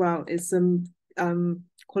do as well is some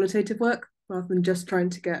qualitative work rather than just trying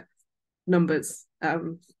to get numbers.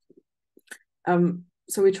 So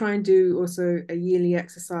we try and do also a yearly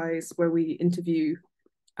exercise where we interview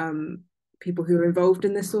people who are involved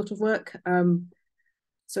in this sort of work.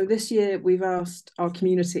 So this year we've asked our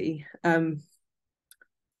community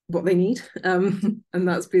what they need, and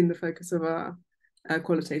that's been the focus of our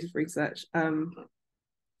qualitative research.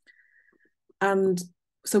 And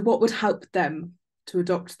so what would help them to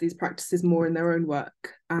adopt these practices more in their own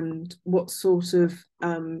work, and what sort of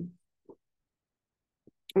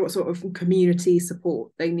community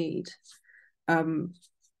support they need. And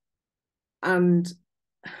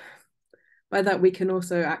by that we can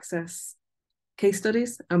also access case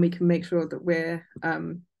studies, and we can make sure that we're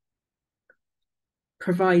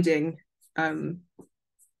providing the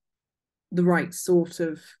right sort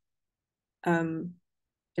of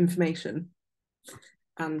information.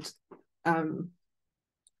 And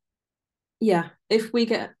yeah, if we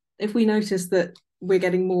notice that we're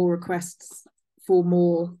getting more requests for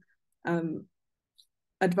more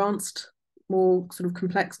advanced, more sort of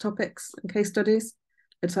complex topics and case studies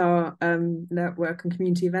at our network and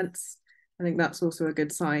community events, I think that's also a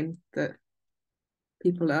good sign that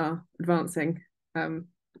people are advancing.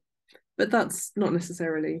 But that's not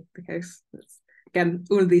necessarily the case. Again,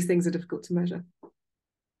 all of these things are difficult to measure.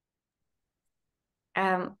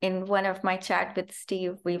 In one of my chat with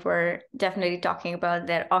Steve, we were definitely talking about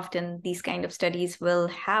that often these kind of studies will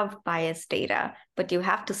have biased data, but you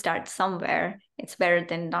have to start somewhere. It's better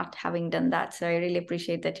than not having done that. So I really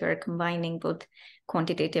appreciate that you're combining both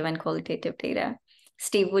quantitative and qualitative data.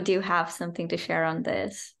 Steve, would you have something to share on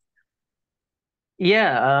this?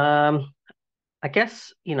 Yeah, I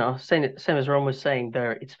guess, same as Rowan was saying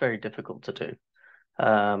there, it's very difficult to do.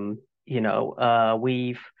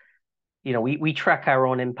 We track our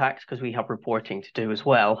own impacts because we have reporting to do as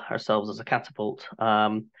well ourselves as a Catapult.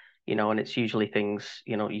 And it's usually things,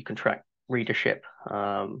 you can track readership,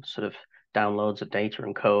 sort of downloads of data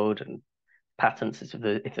and code, and patents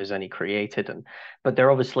if there's any created, but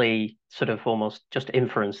they're obviously sort of almost just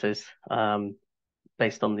inferences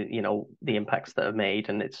based on the impacts that are made,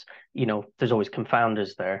 and it's there's always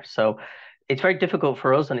confounders there. So it's very difficult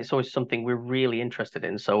for us, and it's always something we're really interested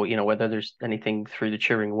in. So, whether there's anything through the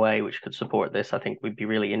Turing Way which could support this, I think we'd be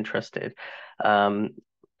really interested.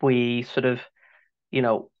 We sort of,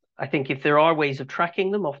 I think if there are ways of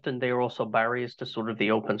tracking them, often they are also barriers to sort of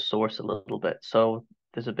the open source a little bit. So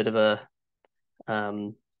there's a bit of a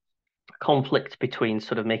conflict between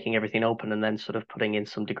sort of making everything open and then sort of putting in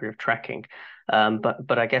some degree of tracking.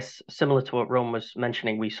 But I guess similar to what Rowan was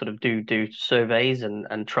mentioning, we sort of do surveys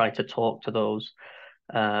and try to talk to those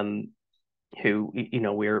who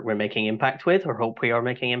we're making impact with, or hope we are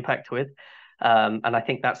making impact with. And I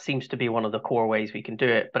think that seems to be one of the core ways we can do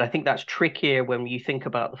it. But I think that's trickier when you think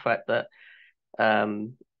about the fact that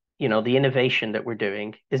the innovation that we're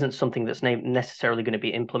doing isn't something that's necessarily going to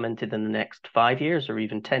be implemented in the next 5 years or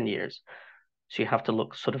even 10 years. So you have to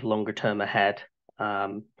look sort of longer term ahead,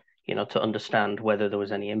 to understand whether there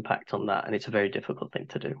was any impact on that. And it's a very difficult thing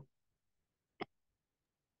to do.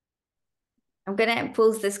 I'm going to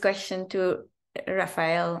pose this question to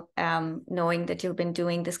Raphael, knowing that you've been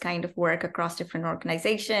doing this kind of work across different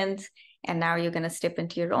organizations and now you're going to step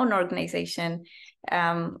into your own organization.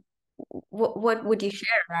 What would you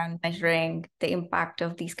share around measuring the impact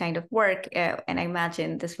of these kind of work? And I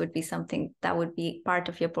imagine this would be something that would be part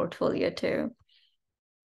of your portfolio too.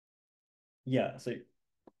 Yeah, so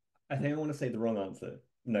I think I want to say the wrong answer.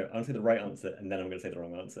 No, I want to say the right answer, and then I'm going to say the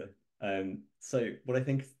wrong answer. So what I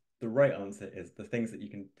think the right answer is the things that you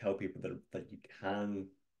can tell people that you can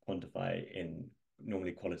quantify in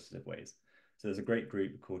normally qualitative ways. So there's a great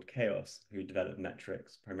group called Chaos who develop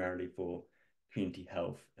metrics primarily for community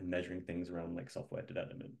health and measuring things around like software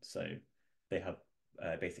development. So they have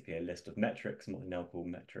basically a list of metrics, and what they now call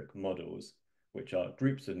metric models, which are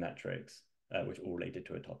groups of metrics which are all related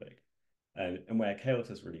to a topic. And where Chaos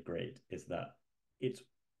is really great is that it's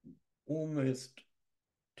almost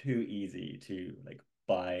too easy to like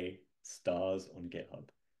buy stars on GitHub.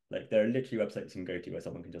 Like there are literally websites you can go to where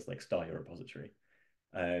someone can just like star your repository.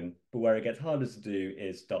 But where it gets harder to do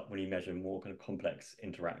is when you measure more kind of complex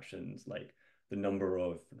interactions, like the number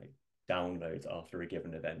of like downloads after a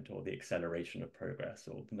given event, or the acceleration of progress,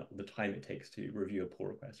 or the time it takes to review a pull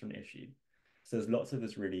request or an issue. So there's lots of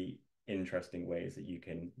this really interesting ways that you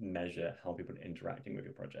can measure how people are interacting with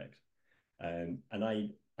your project. And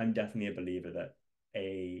I'm definitely a believer that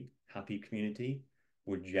a happy community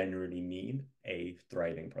would generally mean a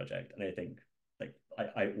thriving project. And I think like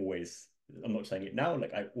I'm not saying it now,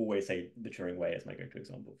 like I always say the Turing Way as my go-to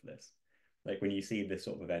example for this. Like when you see this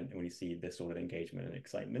sort of event and when you see this sort of engagement and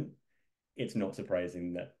excitement, it's not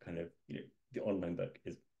surprising that kind of, you know, the online book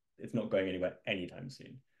it's not going anywhere anytime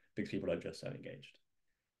soon because people are just so engaged.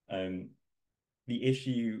 The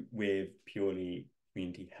issue with purely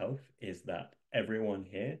community health is that everyone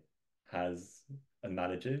here has a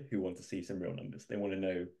manager who wants to see some real numbers. They want to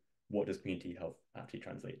know, what does community health actually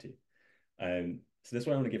translate to? So this is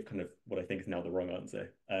why I want to give kind of what I think is now the wrong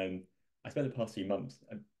answer. I spent the past few months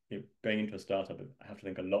going into a startup. I have to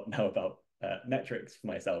think a lot now about metrics for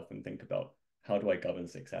myself and think about how do I govern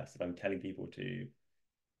success. If I'm telling people to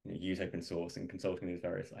use open source and consulting these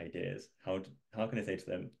various ideas, how can I say to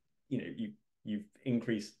them, you've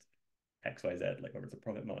increased XYZ, like whether it's a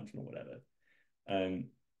profit margin or whatever.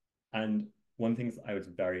 And one thing I was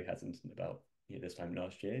very hesitant about this time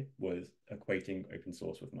last year was equating open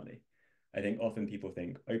source with money. I think often people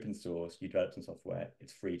think open source, you develop some software,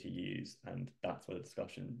 it's free to use, and that's where the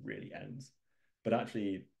discussion really ends. But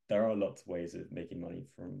actually, there are lots of ways of making money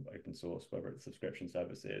from open source, whether it's subscription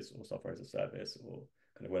services or software as a service or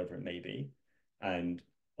kind of whatever it may be. And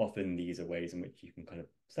often these are ways in which you can kind of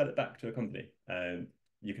sell it back to a company.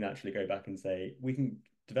 You can actually go back and say, we can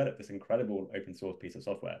develop this incredible open source piece of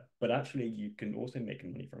software, but actually you can also make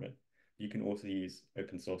money from it. You can also use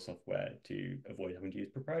open source software to avoid having to use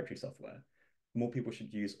proprietary software. More people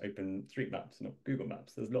should use OpenStreetMaps, not Google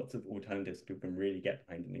Maps. There's lots of alternatives people can really get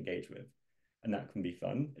behind and engage with. And that can be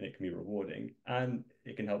fun, and it can be rewarding, and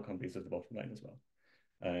it can help companies with the bottom line as well.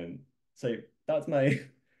 So that's my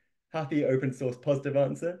happy open source positive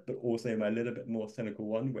answer, but also my little bit more cynical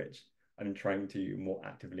one, which I'm trying to more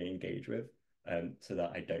actively engage with, so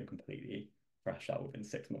that I don't completely crash out within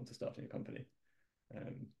 6 months of starting a company.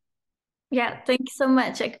 Yeah, thank you so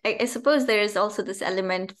much. I suppose there is also this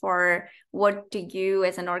element for what do you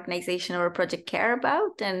as an organization or a project care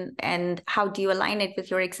about, and how do you align it with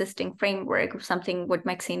your existing framework? Something what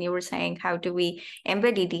Maxine, you were saying, how do we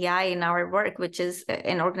embed EDI in our work, which is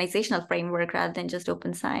an organizational framework rather than just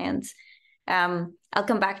open science? I'll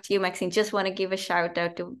come back to you, Maxine. Just want to give a shout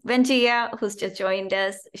out to Wenjia, who's just joined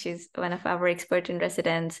us. She's one of our expert in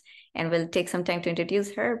residence, and we'll take some time to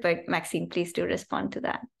introduce her. But Maxine, please do respond to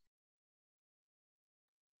that.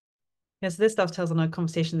 Yes, this dovetails on a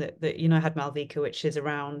conversation that I had Malvika, which is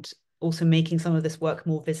around also making some of this work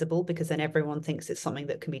more visible, because then everyone thinks it's something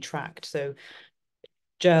that can be tracked. So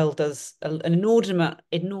GERL does an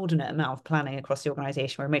inordinate amount of planning across the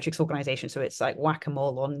organization. We're a matrix organization, so it's like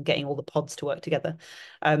whack-a-mole on getting all the pods to work together.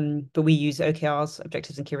 But we use OKRs,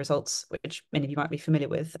 objectives and key results, which many of you might be familiar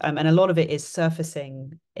with. And a lot of it is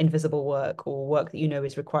surfacing invisible work, or work that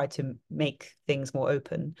is required to make things more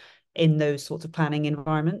open in those sorts of planning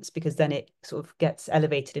environments, because then it sort of gets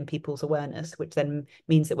elevated in people's awareness, which then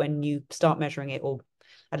means that when you start measuring it, or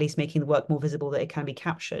at least making the work more visible, that it can be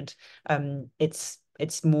captured, it's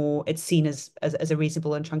seen as a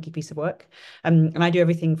reasonable and chunky piece of work. And I do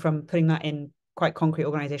everything from putting that in quite concrete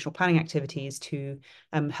organizational planning activities to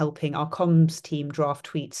helping our comms team draft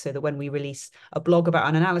tweets, so that when we release a blog about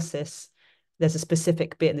an analysis, there's a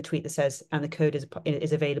specific bit in the tweet that says, and the code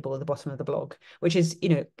is available at the bottom of the blog, which is,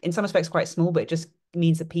 in some respects quite small, but it just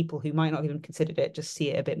means that people who might not have even considered it just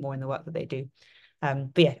see it a bit more in the work that they do.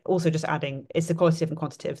 But yeah, also just adding, it's the qualitative and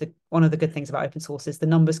quantitative. One of the good things about open source is the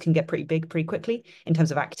numbers can get pretty big pretty quickly in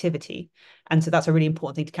terms of activity. And so that's a really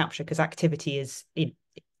important thing to capture, because activity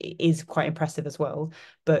is quite impressive as well.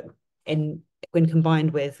 But when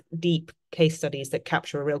combined with deep case studies that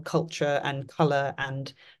capture a real culture and color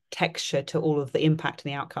and texture to all of the impact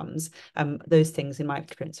and the outcomes, those things in my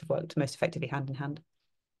experience have worked most effectively hand in hand.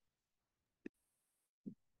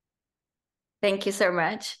 Thank you so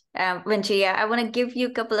much. Wenjia, I want to give you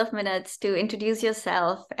a couple of minutes to introduce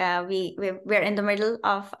yourself. We're in the middle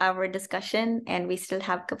of our discussion, and we still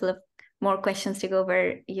have a couple of more questions to go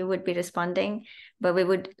where you would be responding, but we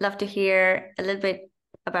would love to hear a little bit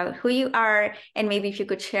about who you are, and maybe if you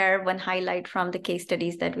could share one highlight from the case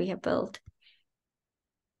studies that we have built.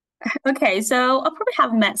 Okay, so I probably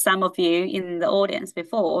have met some of you in the audience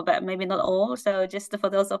before, but maybe not all. So just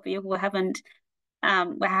for those of you who haven't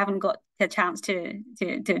got the chance to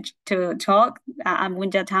talk, I'm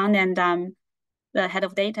Wenjia Tang, and I'm the head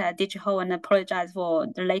of data at DigiHaul, and apologize for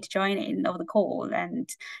the late joining of the call. And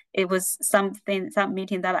it was some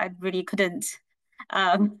meeting that I really couldn't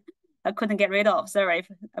get rid of. Sorry,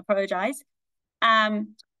 apologize.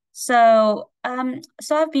 So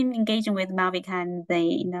I've been engaging with Malvika and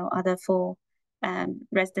the other four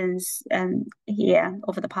residents here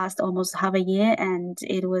over the past almost half a year, and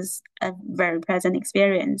it was a very pleasant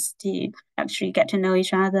experience to actually get to know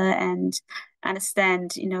each other and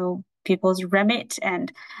understand people's remit.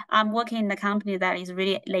 And I'm working in a company that is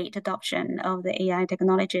really late adoption of the AI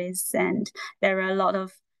technologies, and there are a lot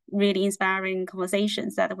of really inspiring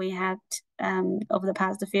conversations that we had over the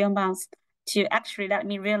past few months to actually let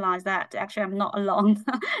me realize that actually I'm not alone.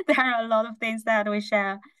 There are a lot of things that we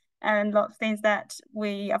share and a lot of things that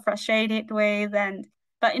we are frustrated with,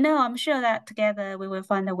 but I'm sure that together we will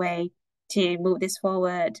find a way to move this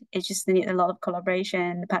forward. It just needs a lot of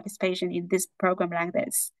collaboration, participation in this program like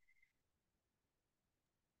this.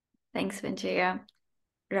 Thanks, Wenjia.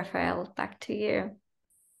 Raphael, back to you.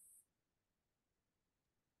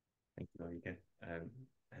 Thank you, Malvika,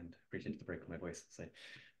 and appreciate the break on my voice. So,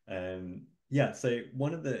 yeah. So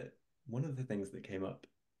one of the things that came up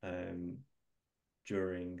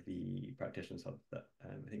during the Practitioners Hub that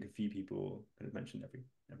I think a few people kind of mentioned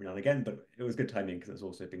every now and again, but it was good timing because it's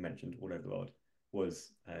also being mentioned all over the world,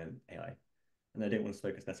 was AI. And I don't want to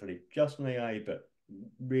focus necessarily just on AI, but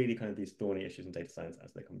really kind of these thorny issues in data science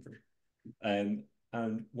as they come through. And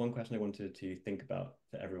one question I wanted to think about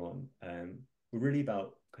for everyone were really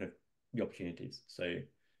about kind of the opportunities. So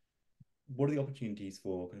what are the opportunities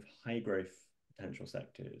for kind of high growth potential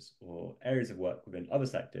sectors or areas of work within other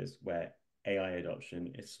sectors where AI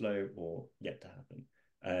adoption is slow or yet to happen?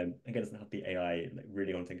 Again, it doesn't have to be AI, like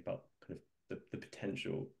really want to think about kind of the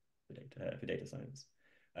potential for data science.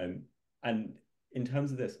 And in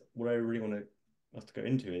terms of this, what I really want us to go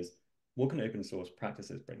into is what can open source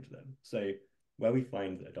practices bring to them? So where we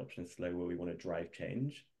find that adoption is slow, where we want to drive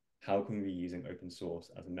change, how can we be using open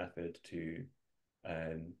source as a method to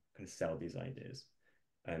kind of sell these ideas?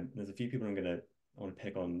 There's a few people I want to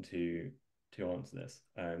pick on to answer this.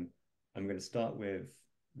 I'm going to start with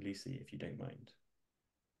Lucy, if you don't mind.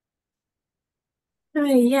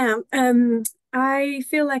 Yeah, I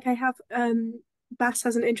feel like I have Bass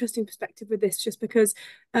has an interesting perspective with this, just because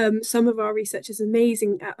some of our research is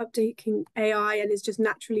amazing at updating AI and is just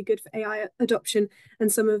naturally good for AI adoption,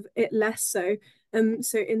 and some of it less so.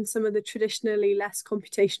 So in some of the traditionally less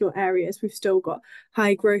computational areas, we've still got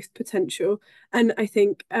high growth potential. And I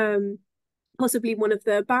think possibly one of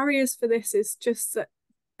the barriers for this is just that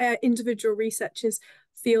individual researchers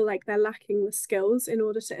feel like they're lacking the skills in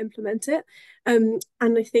order to implement it. And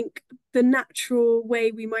I think the natural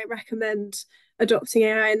way we might recommend adopting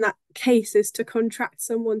AI in that case is to contract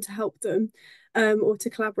someone to help them, or to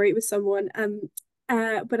collaborate with someone.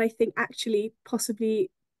 But I think actually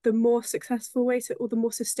possibly the more successful way or the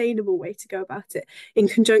more sustainable way to go about it in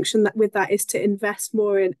conjunction with that is to invest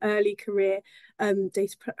more in early career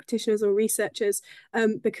data practitioners or researchers,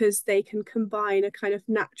 because they can combine a kind of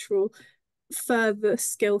natural further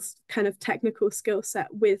skills, kind of technical skill set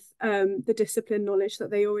with the discipline knowledge that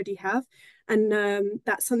they already have. And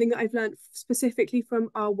that's something that I've learned specifically from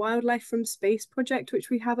our Wildlife from Space project, which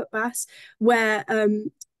we have at BAS, where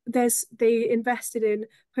they invested in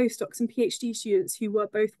postdocs and PhD students who were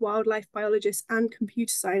both wildlife biologists and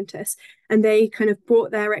computer scientists, and they kind of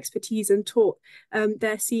brought their expertise and taught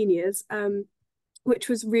their seniors, which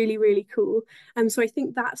was really, really cool. And so I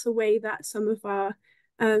think that's a way that some of our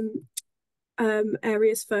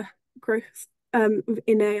areas for growth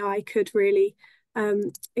in AI could really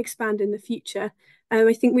expand in the future.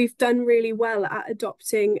 I think we've done really well at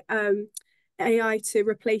adopting AI to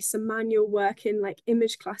replace some manual work in like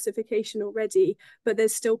image classification already, but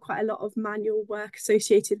there's still quite a lot of manual work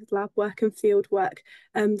associated with lab work and field work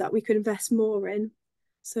that we could invest more in.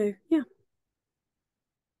 So yeah.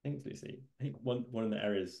 Thanks, Lucy. I think one of the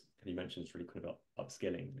areas that you mentioned is really cool about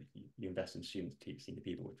upskilling. You invest in students to teach senior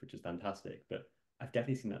people, which is fantastic. But I've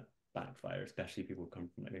definitely seen that backfire, especially people who come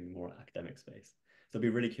from like maybe more academic space. So I'd be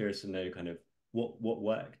really curious to know kind of what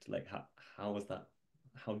worked, like how was that,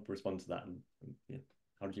 how did you respond to that, and yeah,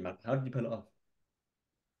 how did you pull it off?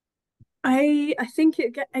 I think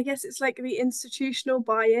I guess it's like the institutional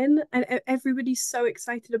buy-in, and everybody's so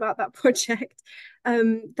excited about that project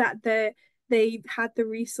that they had the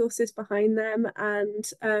resources behind them, and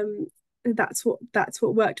that's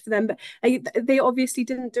what worked for them. But they obviously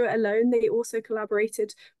didn't do it alone. They also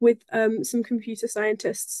collaborated with some computer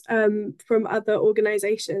scientists from other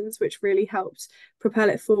organizations, which really helped propel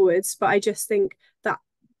it forwards. But I just think that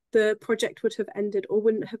the project would have ended or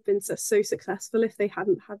wouldn't have been so successful if they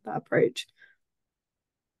hadn't had that approach.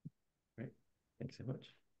 Great, thanks so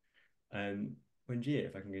much. Wenjia,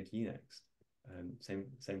 if I can go to you next.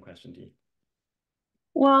 Same question to you.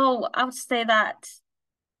 Well, I would say that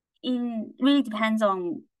it really depends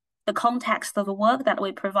on the context of the work that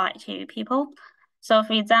we provide to people. So,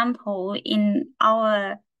 for example, in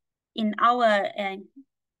our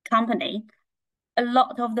company, a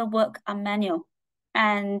lot of the work are manual,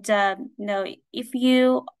 and if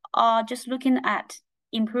you are just looking at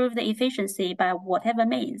improve the efficiency by whatever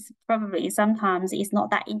means, probably sometimes it's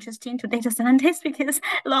not that interesting to data scientists because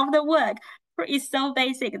a lot of the work is so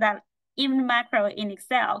basic that even macro in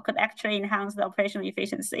Excel could actually enhance the operational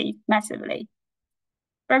efficiency massively.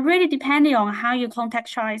 But really depending on how you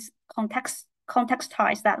contextualize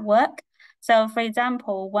that work. So for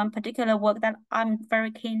example, one particular work that I'm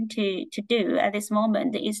very keen to do at this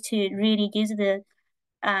moment is to really use the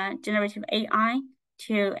generative AI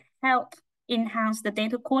to help enhance the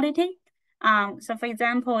data quality. So for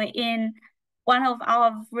example, in one of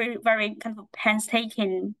our very, very kind of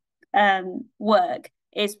painstaking work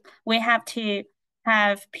is we have to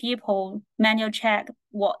have people manual check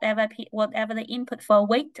whatever the input for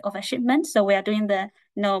weight of a shipment. So we are doing the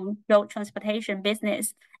road transportation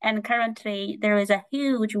business, and currently there is a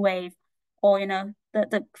huge wave, or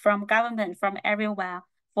the from government, from everywhere,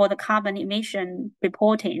 for the carbon emission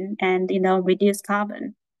reporting and reduce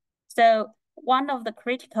carbon. So one of the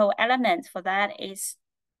critical elements for that is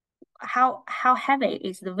how heavy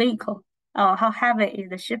is the vehicle, or how heavy is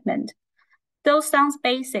the shipment. Those sounds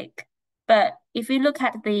basic, but if you look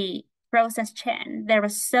at the process chain, there are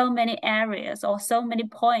so many areas or so many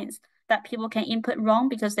points that people can input wrong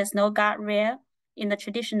because there's no guardrail in the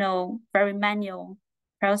traditional, very manual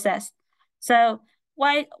process. So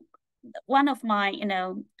one of my,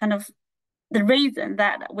 kind of the reason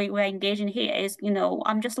that we're engaging here is,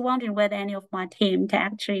 I'm just wondering whether any of my team can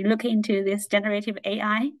actually look into this generative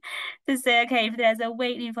AI to say, okay, if there's a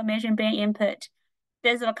weight information being input,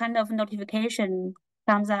 there's a kind of notification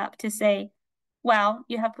comes up to say, well,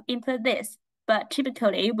 you have to input this, but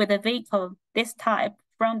typically with a vehicle this type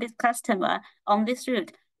from this customer on this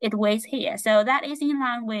route, it weighs here. So that is in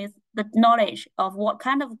line with the knowledge of what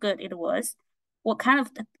kind of good it was, what kind of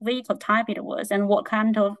vehicle type it was, and what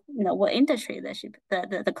kind of, what industry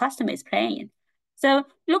the customer is playing in. So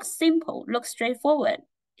looks simple, looks straightforward.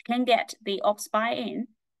 You can get the ops buy-in.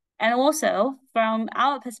 And also from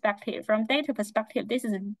our perspective, from data perspective, this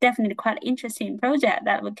is definitely quite an interesting project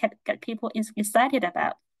that would get people excited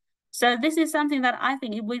about. So this is something that I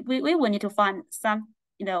think we will need to find some,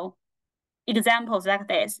 examples like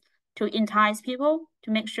this to entice people,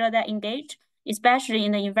 to make sure they're engaged, especially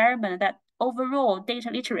in the environment that overall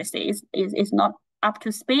data literacy is not up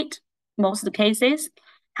to speed most of the cases.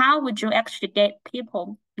 How would you actually get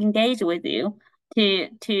people engaged with you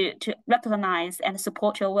to recognize and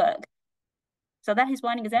support your work? So that is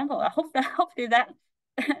one example. I hope that hopefully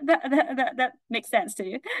that makes sense to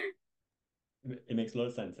you. It makes a lot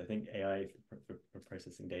of sense. I think AI for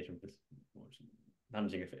processing data and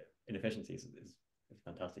managing inefficiencies is a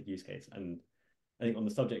fantastic use case. And I think on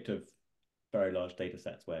the subject of very large data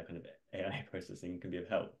sets where kind of AI processing can be of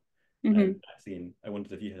help, Maxine, I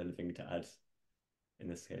wondered if you had anything to add in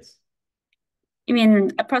this case. You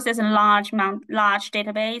mean processing large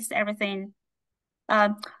database, everything?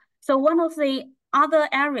 So one of the other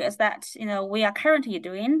areas that we are currently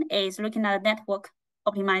doing is looking at network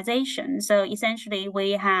optimization. So essentially,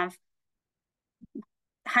 we have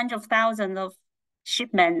hundreds of thousands of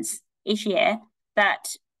shipments each year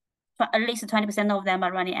that at least 20% of them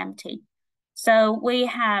are running empty. So we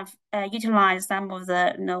have utilized some of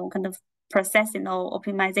the kind of processing or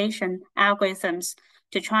optimization algorithms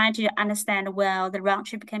to try to understand where the round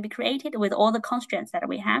trip can be created with all the constraints that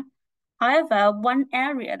we have. However, one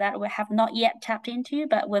area that we have not yet tapped into,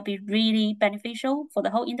 but will be really beneficial for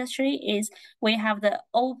the whole industry is we have the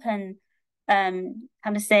open,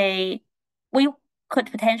 we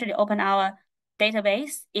could potentially open our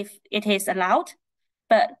database if it is allowed,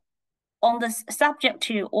 but on the subject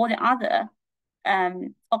to all the other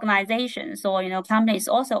organizations or companies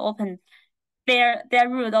also open their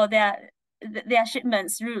route or their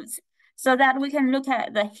shipments routes, so that we can look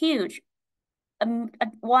at the huge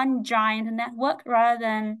one giant network rather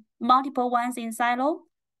than multiple ones in silo.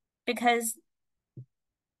 Because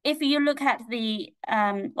if you look at the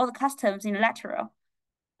all the customs in lateral,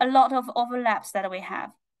 a lot of overlaps that we have.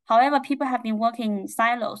 However, people have been working in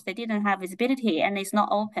silos. They didn't have visibility, and it's not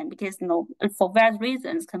open because for various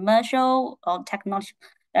reasons, commercial or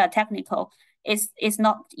technical, is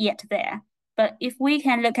not yet there. But if we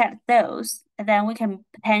can look at those, then we can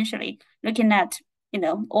potentially looking at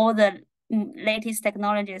all the latest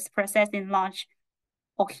technologies processed in large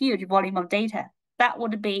or huge volume of data. That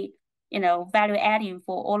would be value adding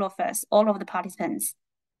for all of us, all of the participants.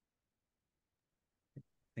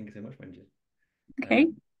 Thank you so much, Wenjia. Okay.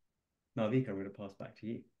 Malvika, I'm going to pass back to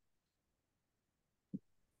you.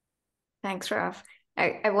 Thanks, Raph.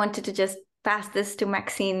 I wanted to just pass this to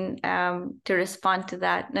Maxine to respond to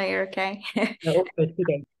that. No, you're okay. No, good.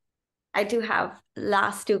 I do have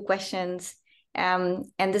last two questions. And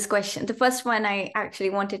this question, the first one, I actually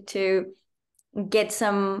wanted to get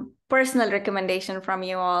some personal recommendation from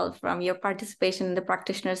you all, from your participation in the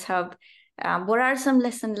Practitioners Hub. What are some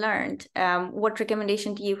lessons learned? What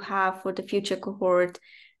recommendation do you have for the future cohort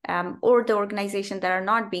or the organization that are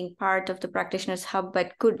not being part of the Practitioners Hub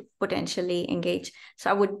but could potentially engage? So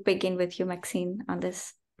I would begin with you, Maxine, on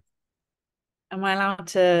this. Am I allowed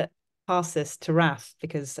to pass this to Raph?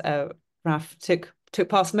 Because Raph took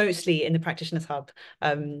part mostly in the Practitioners Hub.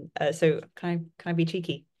 So can I be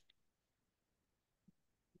cheeky?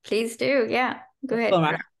 Please do. Yeah, go ahead.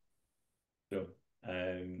 Well, sure.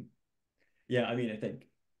 Yeah, I mean, I think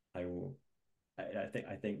I will. I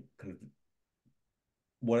think kind of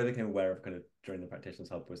what I became aware of kind of during the Practitioners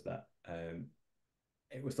Hub was that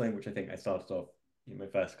it was something which I think I started off my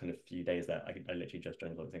first kind of few days there. I literally just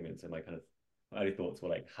joined something, and so my early thoughts were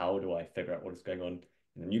like, how do I figure out what is going on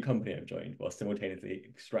in the new company I've joined while simultaneously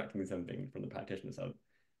extracting something from the Practitioners Hub?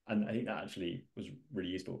 And I think that actually was really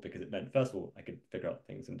useful because it meant, first of all, I could figure out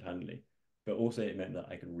things internally, but also it meant that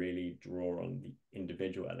I could really draw on the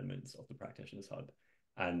individual elements of the Practitioners Hub.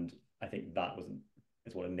 And I think that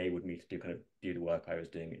is what enabled me to do the work I was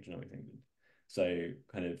doing at Genomics England. So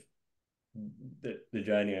kind of the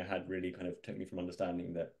journey I had really kind of took me from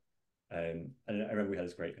understanding that, and I remember we had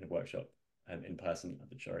this great kind of workshop in person at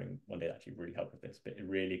the Turing one day that actually really helped with this, but it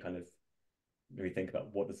really kind of made me think about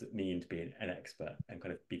what does it mean to be an expert and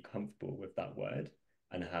kind of be comfortable with that word,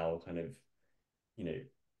 and how kind of,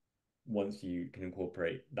 once you can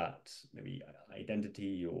incorporate that maybe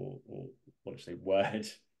identity or what to say, word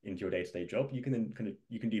into your day-to-day job, you can then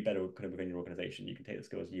you can do better kind of within your organization. You can take the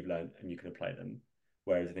skills you've learned and you can apply them.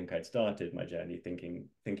 Whereas I think I'd started my journey thinking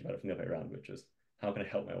about it from the other way around, which was, how can I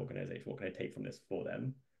help my organization? What can I take from this for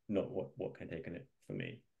them? Not what can I take in it for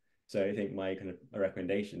me? So I think my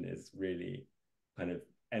recommendation is really kind of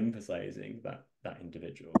emphasizing that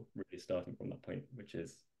individual, really starting from that point, which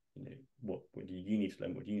is, what do you need to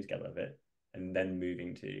learn? What do you need to get out of it? And then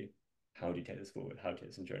moving to, how do you take this forward? How do you take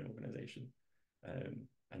this into your own organization?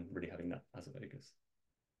 And really having that as a focus.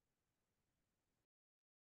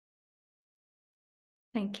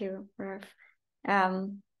 Thank you, Raph.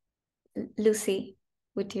 Lucy,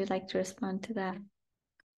 would you like to respond to that?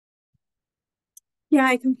 Yeah,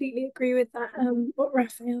 I completely agree with that. What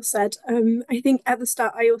Raphael said. I think at the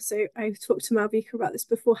start, I've talked to Malvika about this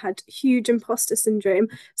before, had huge imposter syndrome.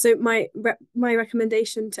 So my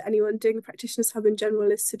recommendation to anyone doing the Practitioners Hub in general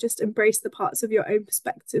is to just embrace the parts of your own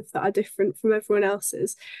perspective that are different from everyone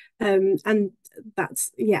else's. And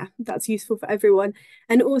that's useful for everyone.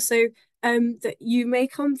 And also, that you may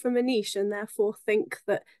come from a niche and therefore think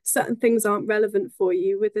that certain things aren't relevant for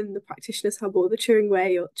you within the Practitioners Hub or the Turing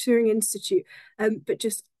Way or Turing Institute, but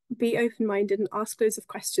just be open-minded and ask loads of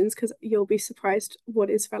questions, because you'll be surprised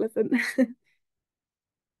what is relevant. So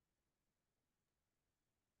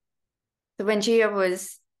Wenjia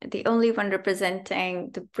was the only one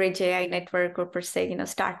representing the Bridge AI network, or per se,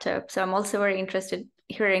 startup. So I'm also very interested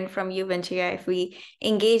hearing from you, Wenjia, if we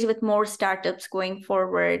engage with more startups going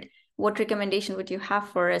forward, what recommendation would you have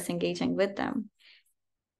for us engaging with them?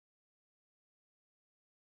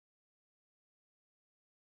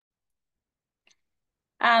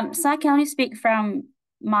 So I can only speak from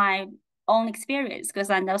my own experience, because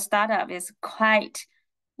I know startup is quite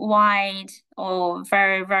wide or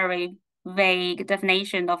very, very vague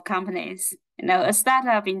definition of companies. You know, a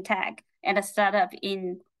startup in tech and a startup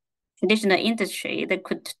in traditional industry that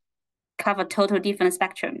could cover total different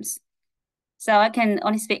spectrums. So I can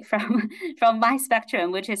only speak from my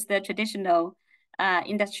spectrum, which is the traditional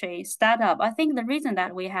industry startup. I think the reason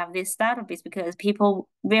that we have this startup is because people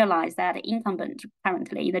realize that the incumbent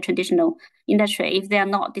currently in the traditional industry, if they are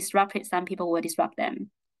not disrupted, some people will disrupt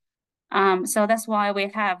them. So that's why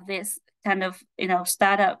we have this kind of, you know,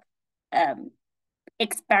 startup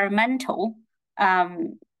experimental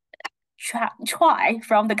try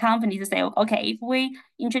from the company to say, okay, if we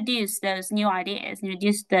introduce those new ideas,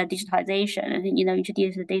 introduce the digitization, and, you know,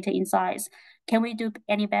 introduce the data insights, can we do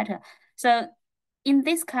any better? So in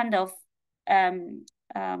this kind of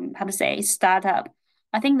how to say startup,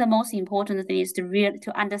 I think the most important thing is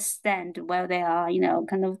to understand where they are, you know,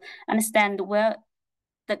 kind of understand where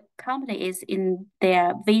the company is in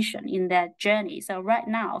their vision, in their journey. So right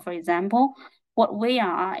now, for example, what we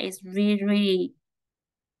are is really, really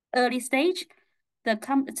early stage.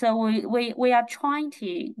 So we are trying to,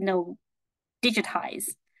 you know,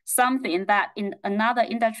 digitize something that in another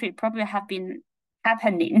industry probably have been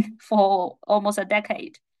happening for almost a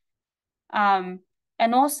decade. And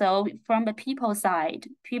also from the people side,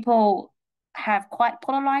 people have quite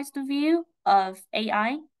polarized view of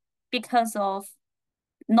AI because of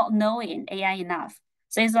not knowing AI enough.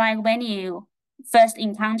 So it's like when you first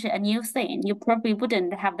encounter a new thing, you probably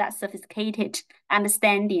wouldn't have that sophisticated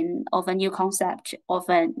understanding of a new concept of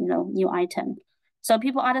a, you know, new item. So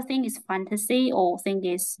people either think it's fantasy or think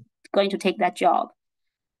it's going to take that job.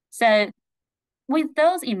 So with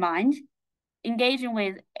those in mind, engaging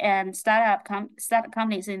with startup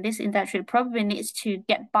companies in this industry probably needs to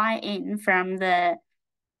get buy-in from the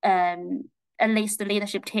at least the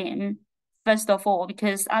leadership team first of all,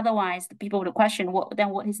 because otherwise the people would question what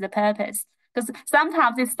is the purpose? Because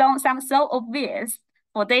sometimes it sounds so obvious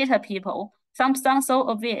for data people, some sound so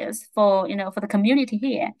obvious for, you know, for the community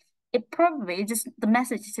here. It probably just the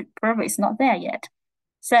message probably is not there yet.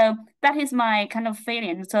 So that is my kind of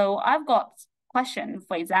feeling. So I've got question,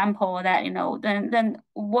 for example, that, you know, then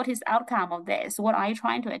what is the outcome of this? What are you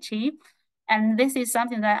trying to achieve? And this is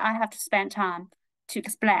something that I have to spend time to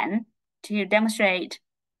explain, to demonstrate.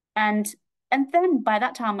 And then by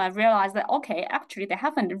that time I realized that, okay, actually they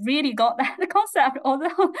haven't really got that concept,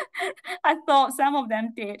 although I thought some of them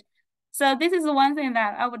did. So this is the one thing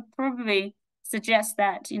that I would probably suggest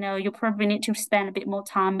that, you know, you probably need to spend a bit more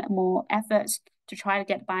time, more effort to try to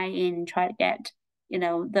get buy-in, try to get, you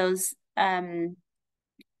know, those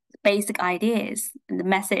basic ideas and the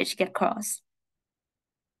message get across.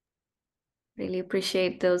 Really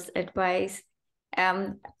appreciate those advice.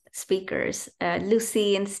 Speakers,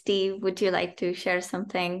 Lucy and Steve, would you like to share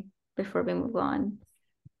something before we move on?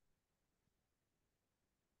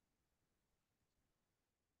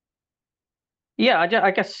 Yeah,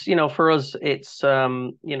 I guess, you know, for us, it's,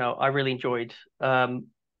 you know, I really enjoyed,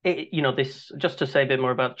 you know, this, just to say a bit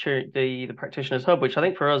more about the Practitioners Hub, which I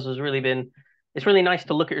think for us has really been, it's really nice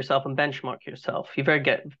to look at yourself and benchmark yourself. You very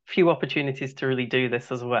get few opportunities to really do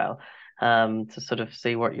this as well, to sort of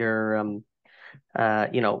see what you're,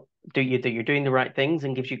 you know, you're doing the right things,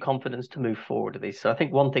 and gives you confidence to move forward with these. So I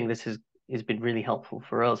think one thing this has been really helpful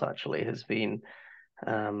for us actually has been,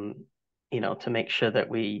 you know, to make sure that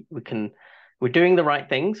we're doing the right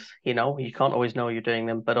things. You know, you can't always know you're doing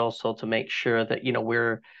them, but also to make sure that, you know,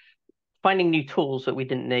 we're finding new tools that we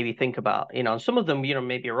didn't maybe think about, you know, and some of them, you know,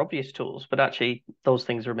 maybe are obvious tools, but actually those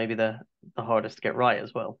things are maybe the hardest to get right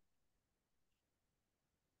as well.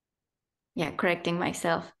 Yeah, correcting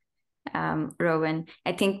myself, Rowan.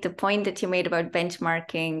 I think the point that you made about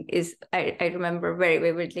benchmarking is, I remember very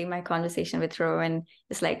vividly my conversation with Rowan.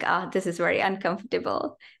 It's like, this is very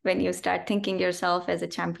uncomfortable. When you start thinking yourself as a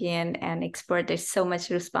champion and expert, there's so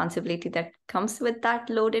much responsibility that comes with that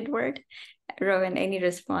loaded word. Rowan, any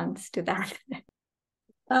response to that?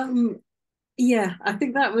 Yeah, I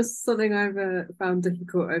think that was something I've found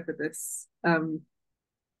difficult over this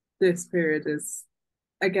this period. Is,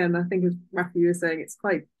 again, I think as Raphael was saying, it's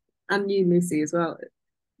quite, and you, Lucy, as well,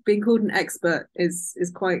 being called an expert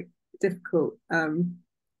is quite difficult.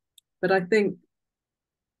 But I think,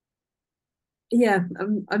 yeah,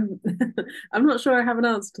 I'm I'm not sure I have an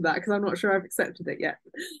answer to that, because I'm not sure I've accepted it yet.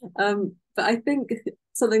 But I think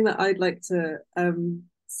something that I'd like to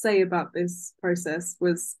say about this process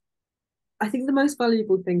was, I think the most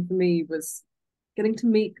valuable thing for me was getting to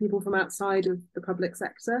meet people from outside of the public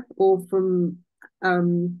sector, or from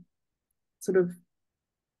sort of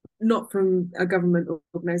not from a government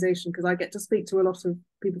organization, because I get to speak to a lot of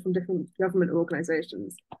people from different government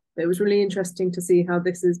organisations. It was really interesting to see how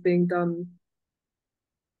this is being done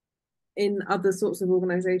in other sorts of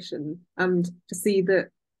organisation, and to see that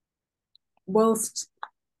whilst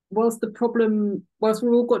we've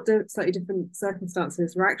all got slightly different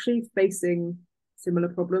circumstances, we're actually facing similar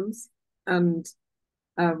problems. And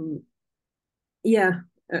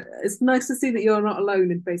it's nice to see that you're not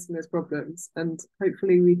alone in facing those problems, and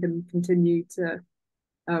hopefully we can continue to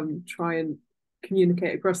try and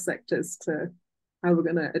communicate across sectors to how we're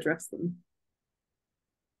going to address them.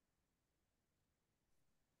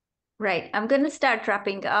 Right, I'm going to start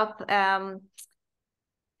wrapping up and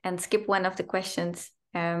skip one of the questions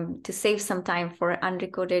to save some time for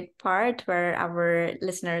unrecorded part where our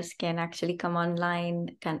listeners can actually come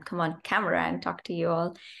online, can come on camera and talk to you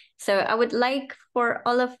all. So I would like for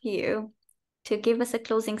all of you to give us a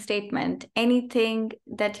closing statement, anything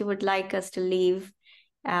that you would like us to leave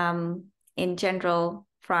in general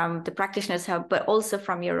from the Practitioners Hub, but also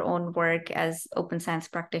from your own work as open science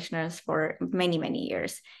practitioners for many, many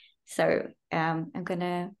years. So I'm going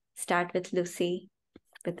to start with Lucy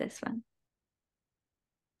with this one.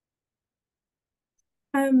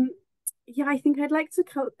 Yeah, I think I'd like to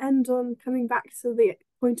end on coming back to the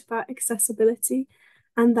point about accessibility,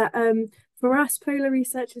 and that for us, polar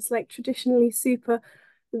research is like traditionally super.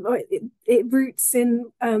 It roots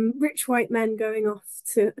in rich white men going off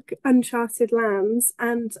to uncharted lands,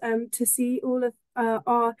 and to see all of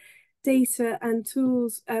our data and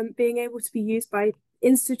tools being able to be used by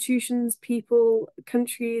institutions, people,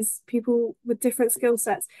 countries, people with different skill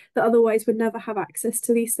sets that otherwise would never have access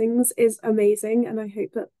to these things is amazing. And I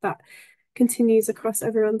hope that that continues across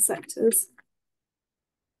everyone's sectors.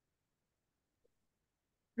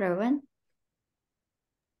 Rowan?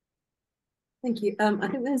 Thank you. I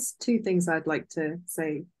think there's two things I'd like to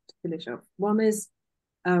say to finish off. One is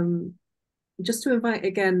just to invite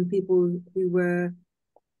again people who were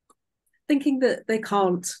thinking that they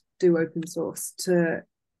can't do open source to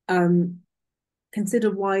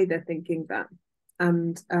consider why they're thinking that.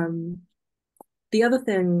 And the other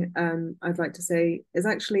thing I'd like to say is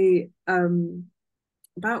actually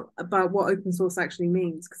about what open source actually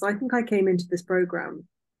means, because I think I came into this program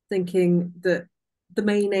thinking that the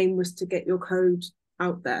main aim was to get your code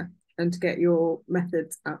out there and to get your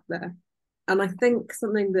methods out there. And I think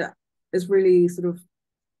something that is really sort of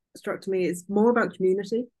struck to me is more about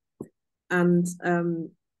community. And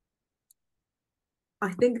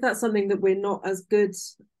I think that's something that we're not as good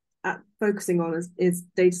at focusing on as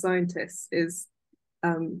data scientists, is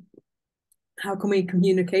how can we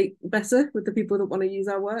communicate better with the people that want to use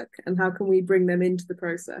our work, and how can we bring them into the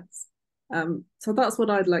process? So that's what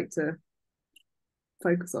I'd like to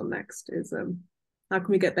focus on next, is how can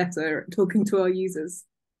we get better at talking to our users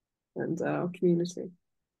and our community.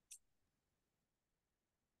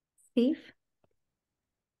 Steve?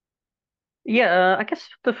 Yeah, I guess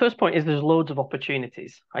the first point is there's loads of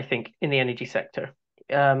opportunities, I think, in the energy sector.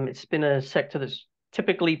 It's been a sector that's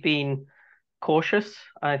typically been cautious,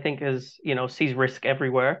 I think, as sees risk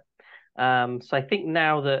everywhere. So I think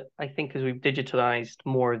now that as we've digitalized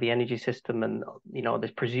more of the energy system, and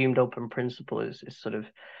this presumed open principle is sort of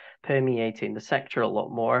permeating the sector a lot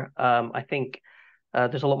more, I think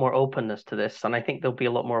there's a lot more openness to this, and I think there'll be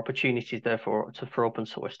a lot more opportunities there for open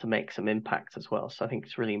source to make some impact as well. So I think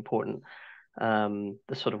it's really important,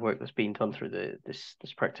 the sort of work that's being done through this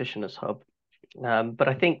Practitioners Hub. But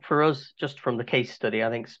I think for us, just from the case study, I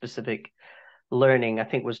think specific learning, I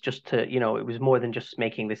think, was just to, it was more than just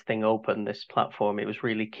making this thing open, this platform. It was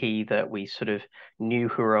really key that we sort of knew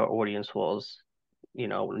who our audience was,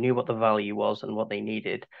 knew what the value was and what they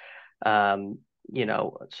needed.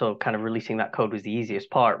 So kind of releasing that code was the easiest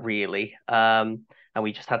part, really. And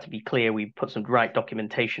we just had to be clear. We put some right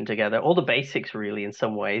documentation together, all the basics, really, in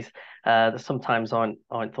some ways, that sometimes aren't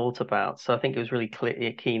thought about. So I think it was really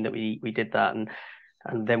keen that we did that, and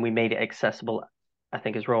then we made it accessible. I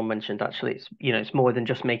think, as Rowan mentioned, actually, it's more than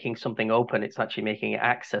just making something open. It's actually making it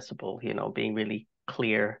accessible. Being really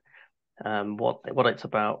clear what it's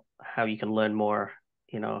about, how you can learn more.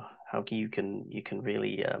 How you can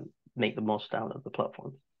really make the most out of the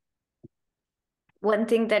platform. One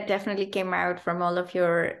thing that definitely came out from all of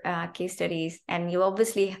your case studies, and you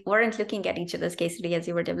obviously weren't looking at each other's case study as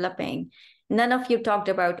you were developing, none of you talked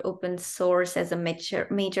about open source as a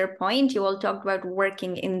major point. You all talked about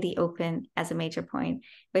working in the open as a major point,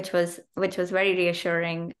 which was very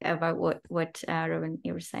reassuring about what Rowan,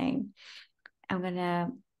 you were saying. I'm going to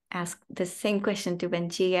ask the same question to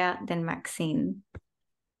Wenjia, then Maxine.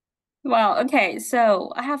 Well, okay,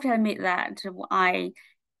 so I have to admit that I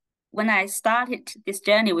when I started this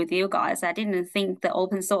journey with you guys, I didn't think the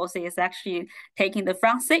open source is actually taking the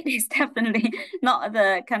front seat. It's definitely not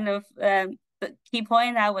the kind of the key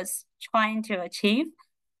point I was trying to achieve.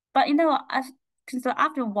 But so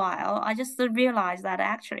after a while, I just realized that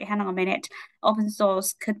actually, hang on a minute, open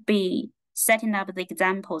source could be setting up the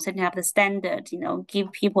example, setting up the standard,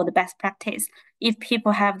 give people the best practice if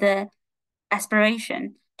people have the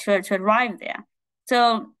aspiration to arrive there.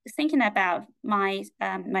 So thinking about my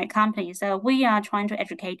company, so we are trying to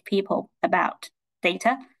educate people about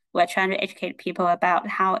data. We're trying to educate people about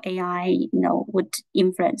how AI, would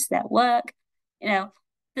influence their work. The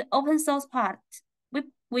open source part,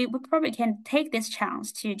 we probably can take this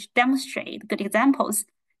chance to demonstrate good examples,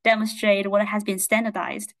 demonstrate what has been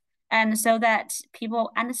standardized, and so that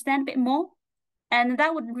people understand a bit more. And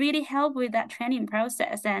that would really help with that training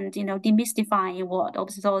process and, demystifying what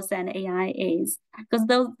open source and AI is. Because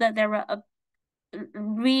there are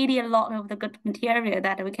really a lot of the good material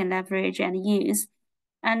that we can leverage and use.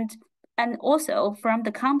 And also from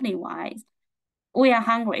the company-wise, we are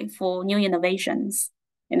hungry for new innovations.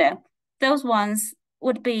 Those ones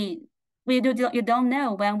would be, you don't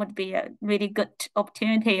know when would be a really good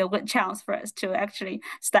opportunity or good chance for us to actually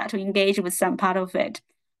start to engage with some part of it.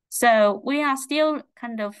 So we are still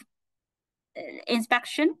kind of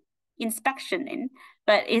inspectioning,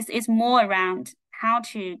 but it's more around how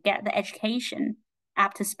to get the education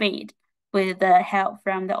up to speed with the help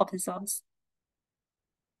from the open source.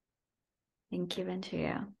 Thank you,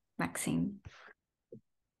 Wenjia. Maxine.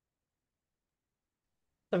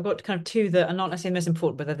 I've got kind of two that are not necessarily most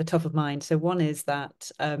important, but they're the top of mind. So one is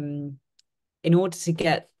that in order to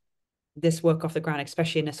get this work off the ground,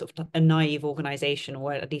 especially in a sort of a naive organization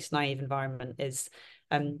or at least naive environment, is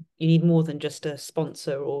you need more than just a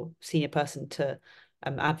sponsor or senior person to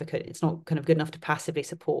advocate. It's not kind of good enough to passively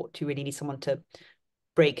support. You really need someone to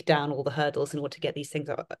break down all the hurdles in order to get these things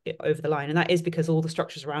over the line. And that is because all the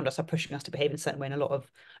structures around us are pushing us to behave in a certain way. And a lot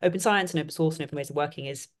of open science and open source and open ways of working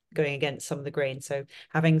is going against some of the grain. So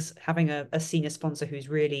having a senior sponsor who's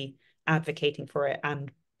really advocating for it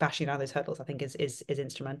and bashing down those hurdles, I think is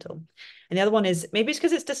instrumental. And the other one is, maybe it's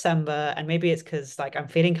because it's December, and maybe it's because like I'm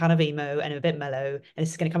feeling kind of emo and a bit mellow, and this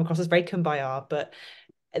is going to come across as very kumbaya, but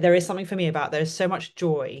there is something for me about there's so much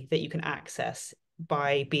joy that you can access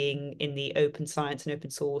by being in the open science and open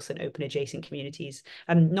source and open adjacent communities.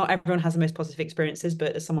 And not everyone has the most positive experiences,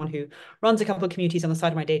 but as someone who runs a couple of communities on the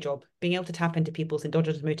side of my day job, being able to tap into people's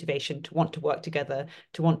endogenous motivation to want to work together,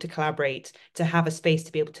 to want to collaborate, to have a space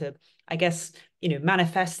to be able to, I guess,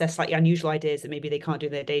 manifest their slightly unusual ideas that maybe they can't do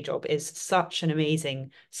in their day job is such an amazing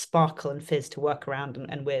sparkle and fizz to work around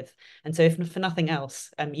and with. And so if for nothing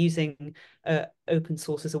else, using open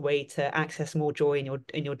source as a way to access more joy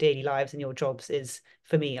in your daily lives and your jobs is,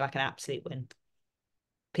 for me, like an absolute win.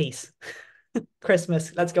 Peace.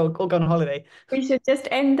 Christmas, let's go, all go on holiday. We should just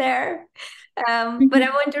end there. But I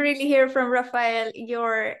want to really hear from Raphael,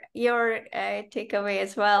 your takeaway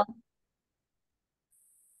as well.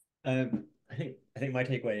 I think my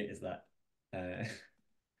takeaway is that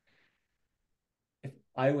if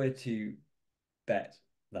I were to bet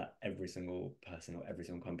that every single person or every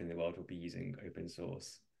single company in the world will be using open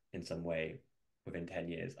source in some way within 10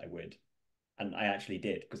 years, I would. And I actually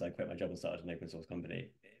did, because I quit my job and started an open source company.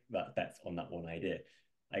 That bets on that one idea.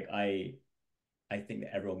 Like I think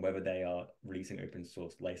that everyone, whether they are releasing open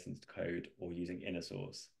source licensed code or using inner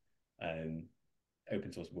source,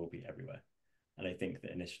 open source will be everywhere. And I think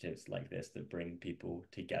that initiatives like this that bring people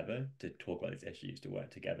together to talk about these issues, to work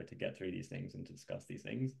together, to get through these things and to discuss these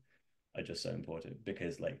things are just so important,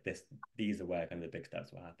 because like these are where kind of the big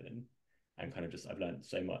steps will happen. And kind of just, I've learned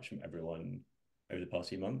so much from everyone over the past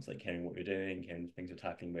few months, like hearing what you're doing, hearing things you're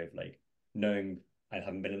tackling with, like knowing I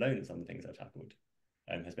haven't been alone in some of the things I've tackled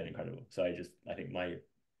has been incredible. So I think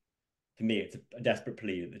for me, it's a desperate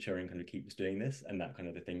plea that the Turing kind of keeps doing this, and that kind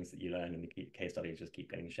of the things that you learn in the case studies just keep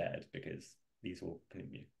getting shared, because these will kind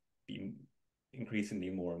of be increasingly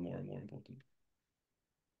more and more and more important.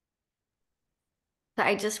 So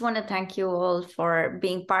I just want to thank you all for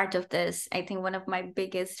being part of this. I think one of my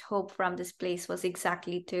biggest hope from this place was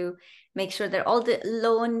exactly to make sure that all the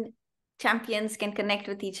lone champions can connect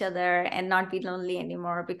with each other and not be lonely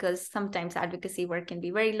anymore, because sometimes advocacy work can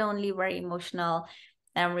be very lonely, very emotional.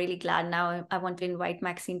 And I'm really glad now. I want to invite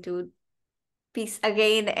Maxine to peace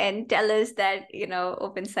again and tell us that,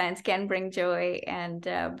 open science can bring joy and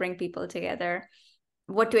bring people together.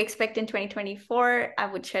 What to expect in 2024, I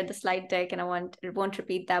would share the slide deck, and I won't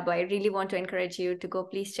repeat that, but I really want to encourage you to go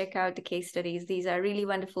please check out the case studies. These are really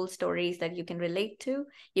wonderful stories that you can relate to,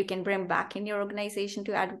 you can bring back in your organization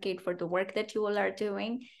to advocate for the work that you all are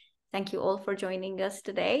doing. Thank you all for joining us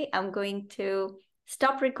today. I'm going to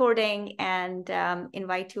stop recording and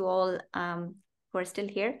invite you all who are still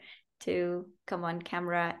here to come on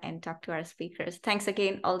camera and talk to our speakers. Thanks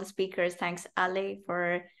again, all the speakers. Thanks, Ale,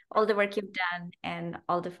 for all the work you've done and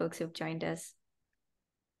all the folks who've joined us.